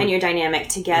 and your dynamic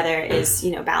together is,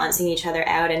 you know, balancing each other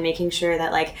out and making sure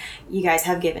that like you guys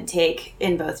have give and take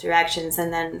in both directions,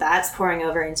 and then that's pouring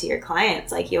over into your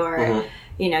clients, like you're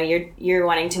you know, you're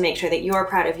wanting to make sure that you're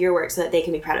proud of your work so that they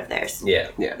can be proud of theirs.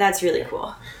 Yeah. That's really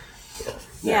cool.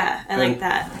 Yeah, I like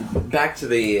that. Back to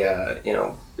the, you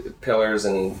know, pillars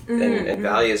and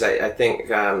values, I think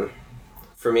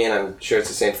for me, and I'm sure it's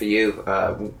the same for you,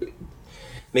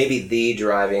 maybe the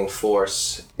driving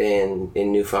force in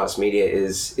New Foss Media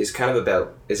is kind of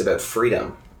about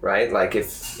freedom, right? Like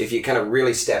if you kind of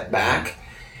really step back,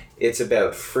 it's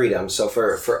about freedom. So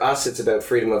for us, it's about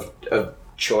freedom of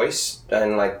choice,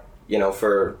 and like, you know,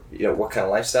 for, you know, what kind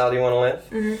of lifestyle do you want to live?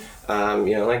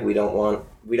 You know, like we don't want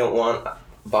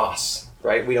boss,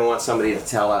 right? We don't want somebody to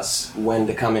tell us when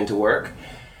to come into work.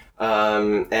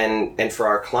 And for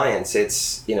our clients,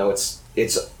 it's, you know, it's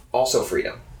also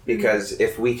freedom, because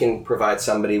if we can provide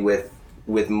somebody with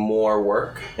more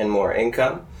work and more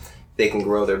income, they can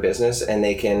grow their business, and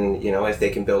they can, you know, if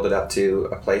they can build it up to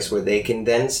a place where they can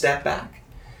then step back,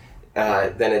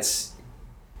 then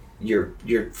you're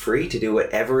free to do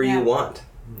whatever you want.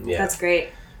 Yeah, that's great.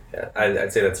 Yeah,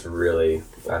 I'd say that's a really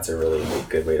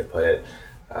good way to put it.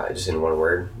 Just in one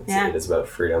word, it is about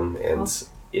freedom, and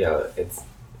you know,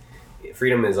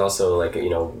 freedom is also like,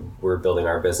 you know, we're building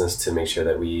our business to make sure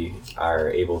that we are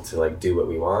able to like do what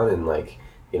we want and like,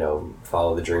 you know,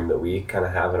 follow the dream that we kind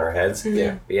of have in our heads.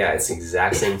 But yeah, it's the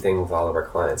exact same thing with all of our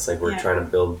clients. Like we're trying to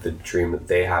build the dream that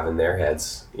they have in their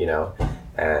heads, you know,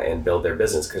 and build their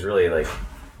business, because really, like,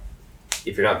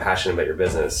 if you're not passionate about your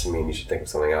business, I mean, you should think of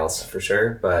something else for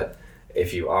sure. But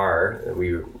if you are,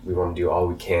 we want to do all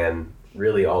we can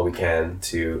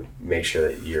to make sure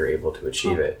that you're able to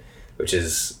achieve it, which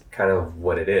is kind of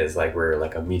what it is. Like we're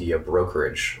like a media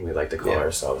brokerage, we like to call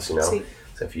ourselves, you know. Sweet.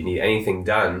 So if you need anything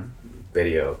done,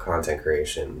 video, content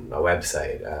creation, a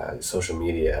website, social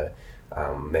media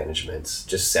management,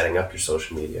 just setting up your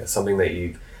social media, something that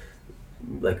you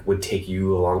like would take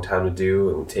you a long time to do,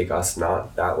 it would take us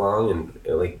not that long, and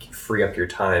like free up your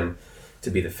time to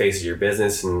be the face of your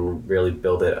business and really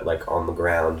build it like on the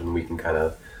ground, and we can kind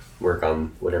of work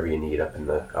on whatever you need up in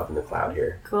the cloud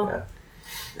here. Cool.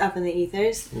 Up in the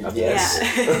ethers. Yes.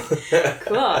 Yeah.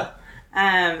 Cool.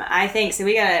 I think so.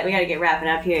 We gotta get wrapping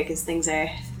up here, because things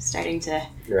are starting to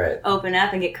open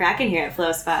up and get cracking here at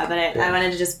Flow Spa. But I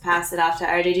wanted to just pass it off to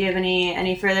RJ. Do you have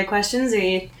any further questions? Or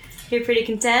you're pretty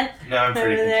content? No, I'm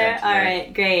pretty content. All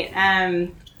right, great.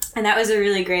 And that was a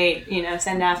really great, you know,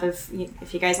 send off of,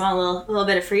 if you guys want a little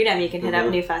bit of freedom, you can hit up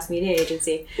New Foss Media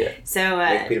Agency. Yeah. So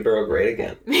make Peterborough great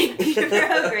again. Make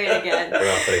Peterborough great again. We're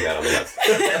not putting that on the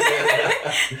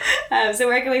website. So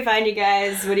where can we find you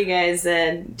guys? What do you guys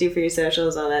do for your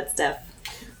socials, all that stuff?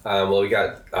 Well, we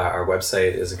got our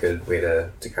website is a good way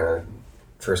to kind of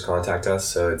first contact us.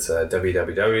 So it's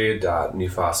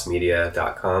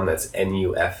www.newfossmedia.com. That's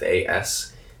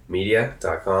NUFAS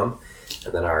media.com.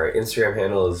 And then our Instagram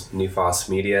handle is New Foss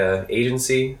Media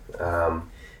Agency.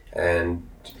 And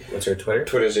what's our Twitter?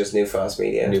 Twitter's just New Foss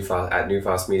Media. At New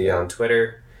Foss Media on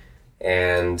Twitter.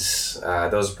 And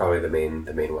those are probably the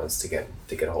main ones to get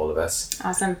a hold of us.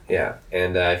 Awesome. Yeah,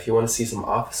 and if you want to see some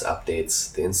office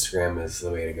updates, the Instagram is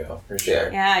the way to go for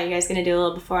sure. Yeah, you guys gonna do a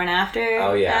little before and after?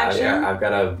 Oh yeah, action? I've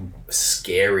got a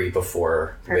scary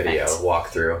before video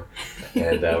walkthrough,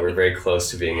 and we're very close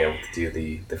to being able to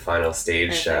do the final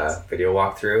stage video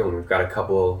walkthrough, and we've got a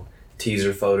couple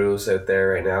teaser photos out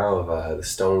there right now of the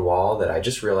stone wall that I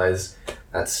just realized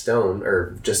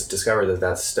just discovered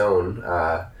that stone.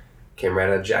 Came right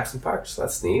out of Jackson Park, so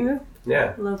that's neat. Mm-hmm.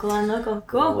 Yeah. Local on local.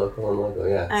 Cool. Local,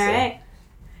 yeah. All right.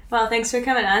 Well, thanks for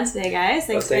coming on today, guys.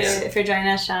 Thanks for joining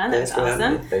us, Sean. That's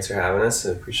awesome. Thanks for having us.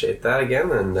 I appreciate that again.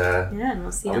 And and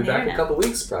we'll see you I'll be back in a couple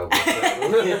weeks, probably.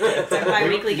 It's our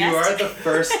bi-weekly guest. You are the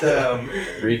first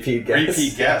repeat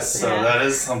guest. So that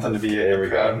is something to be There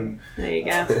you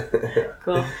go.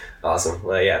 Cool. Awesome.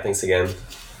 Well, yeah, thanks again.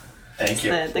 Thank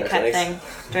you. The cut thing.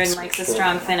 Jordan likes a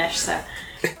strong finish, so.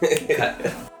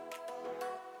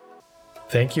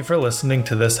 Thank you for listening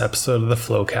to this episode of the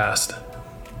FlowCast.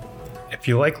 If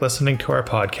you like listening to our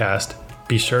podcast,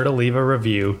 be sure to leave a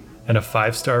review and a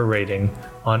 5-star rating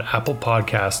on Apple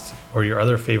Podcasts or your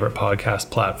other favorite podcast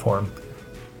platform.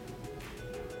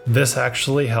 This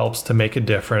actually helps to make a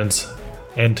difference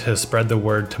and to spread the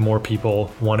word to more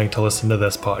people wanting to listen to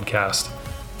this podcast.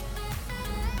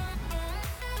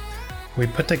 We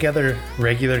put together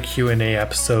regular Q&A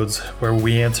episodes where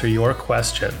we answer your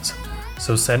questions.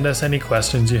 So send us any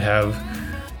questions you have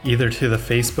either to the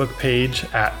Facebook page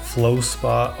at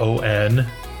FlowSpaON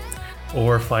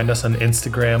or find us on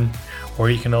Instagram, or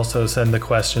you can also send the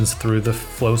questions through the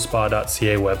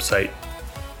flowspa.ca website.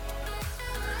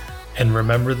 And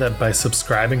remember that by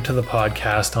subscribing to the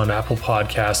podcast on Apple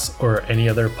Podcasts or any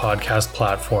other podcast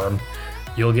platform,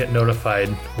 you'll get notified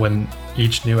when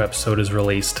each new episode is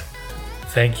released.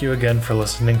 Thank you again for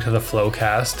listening to the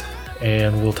FlowCast,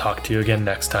 and we'll talk to you again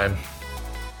next time.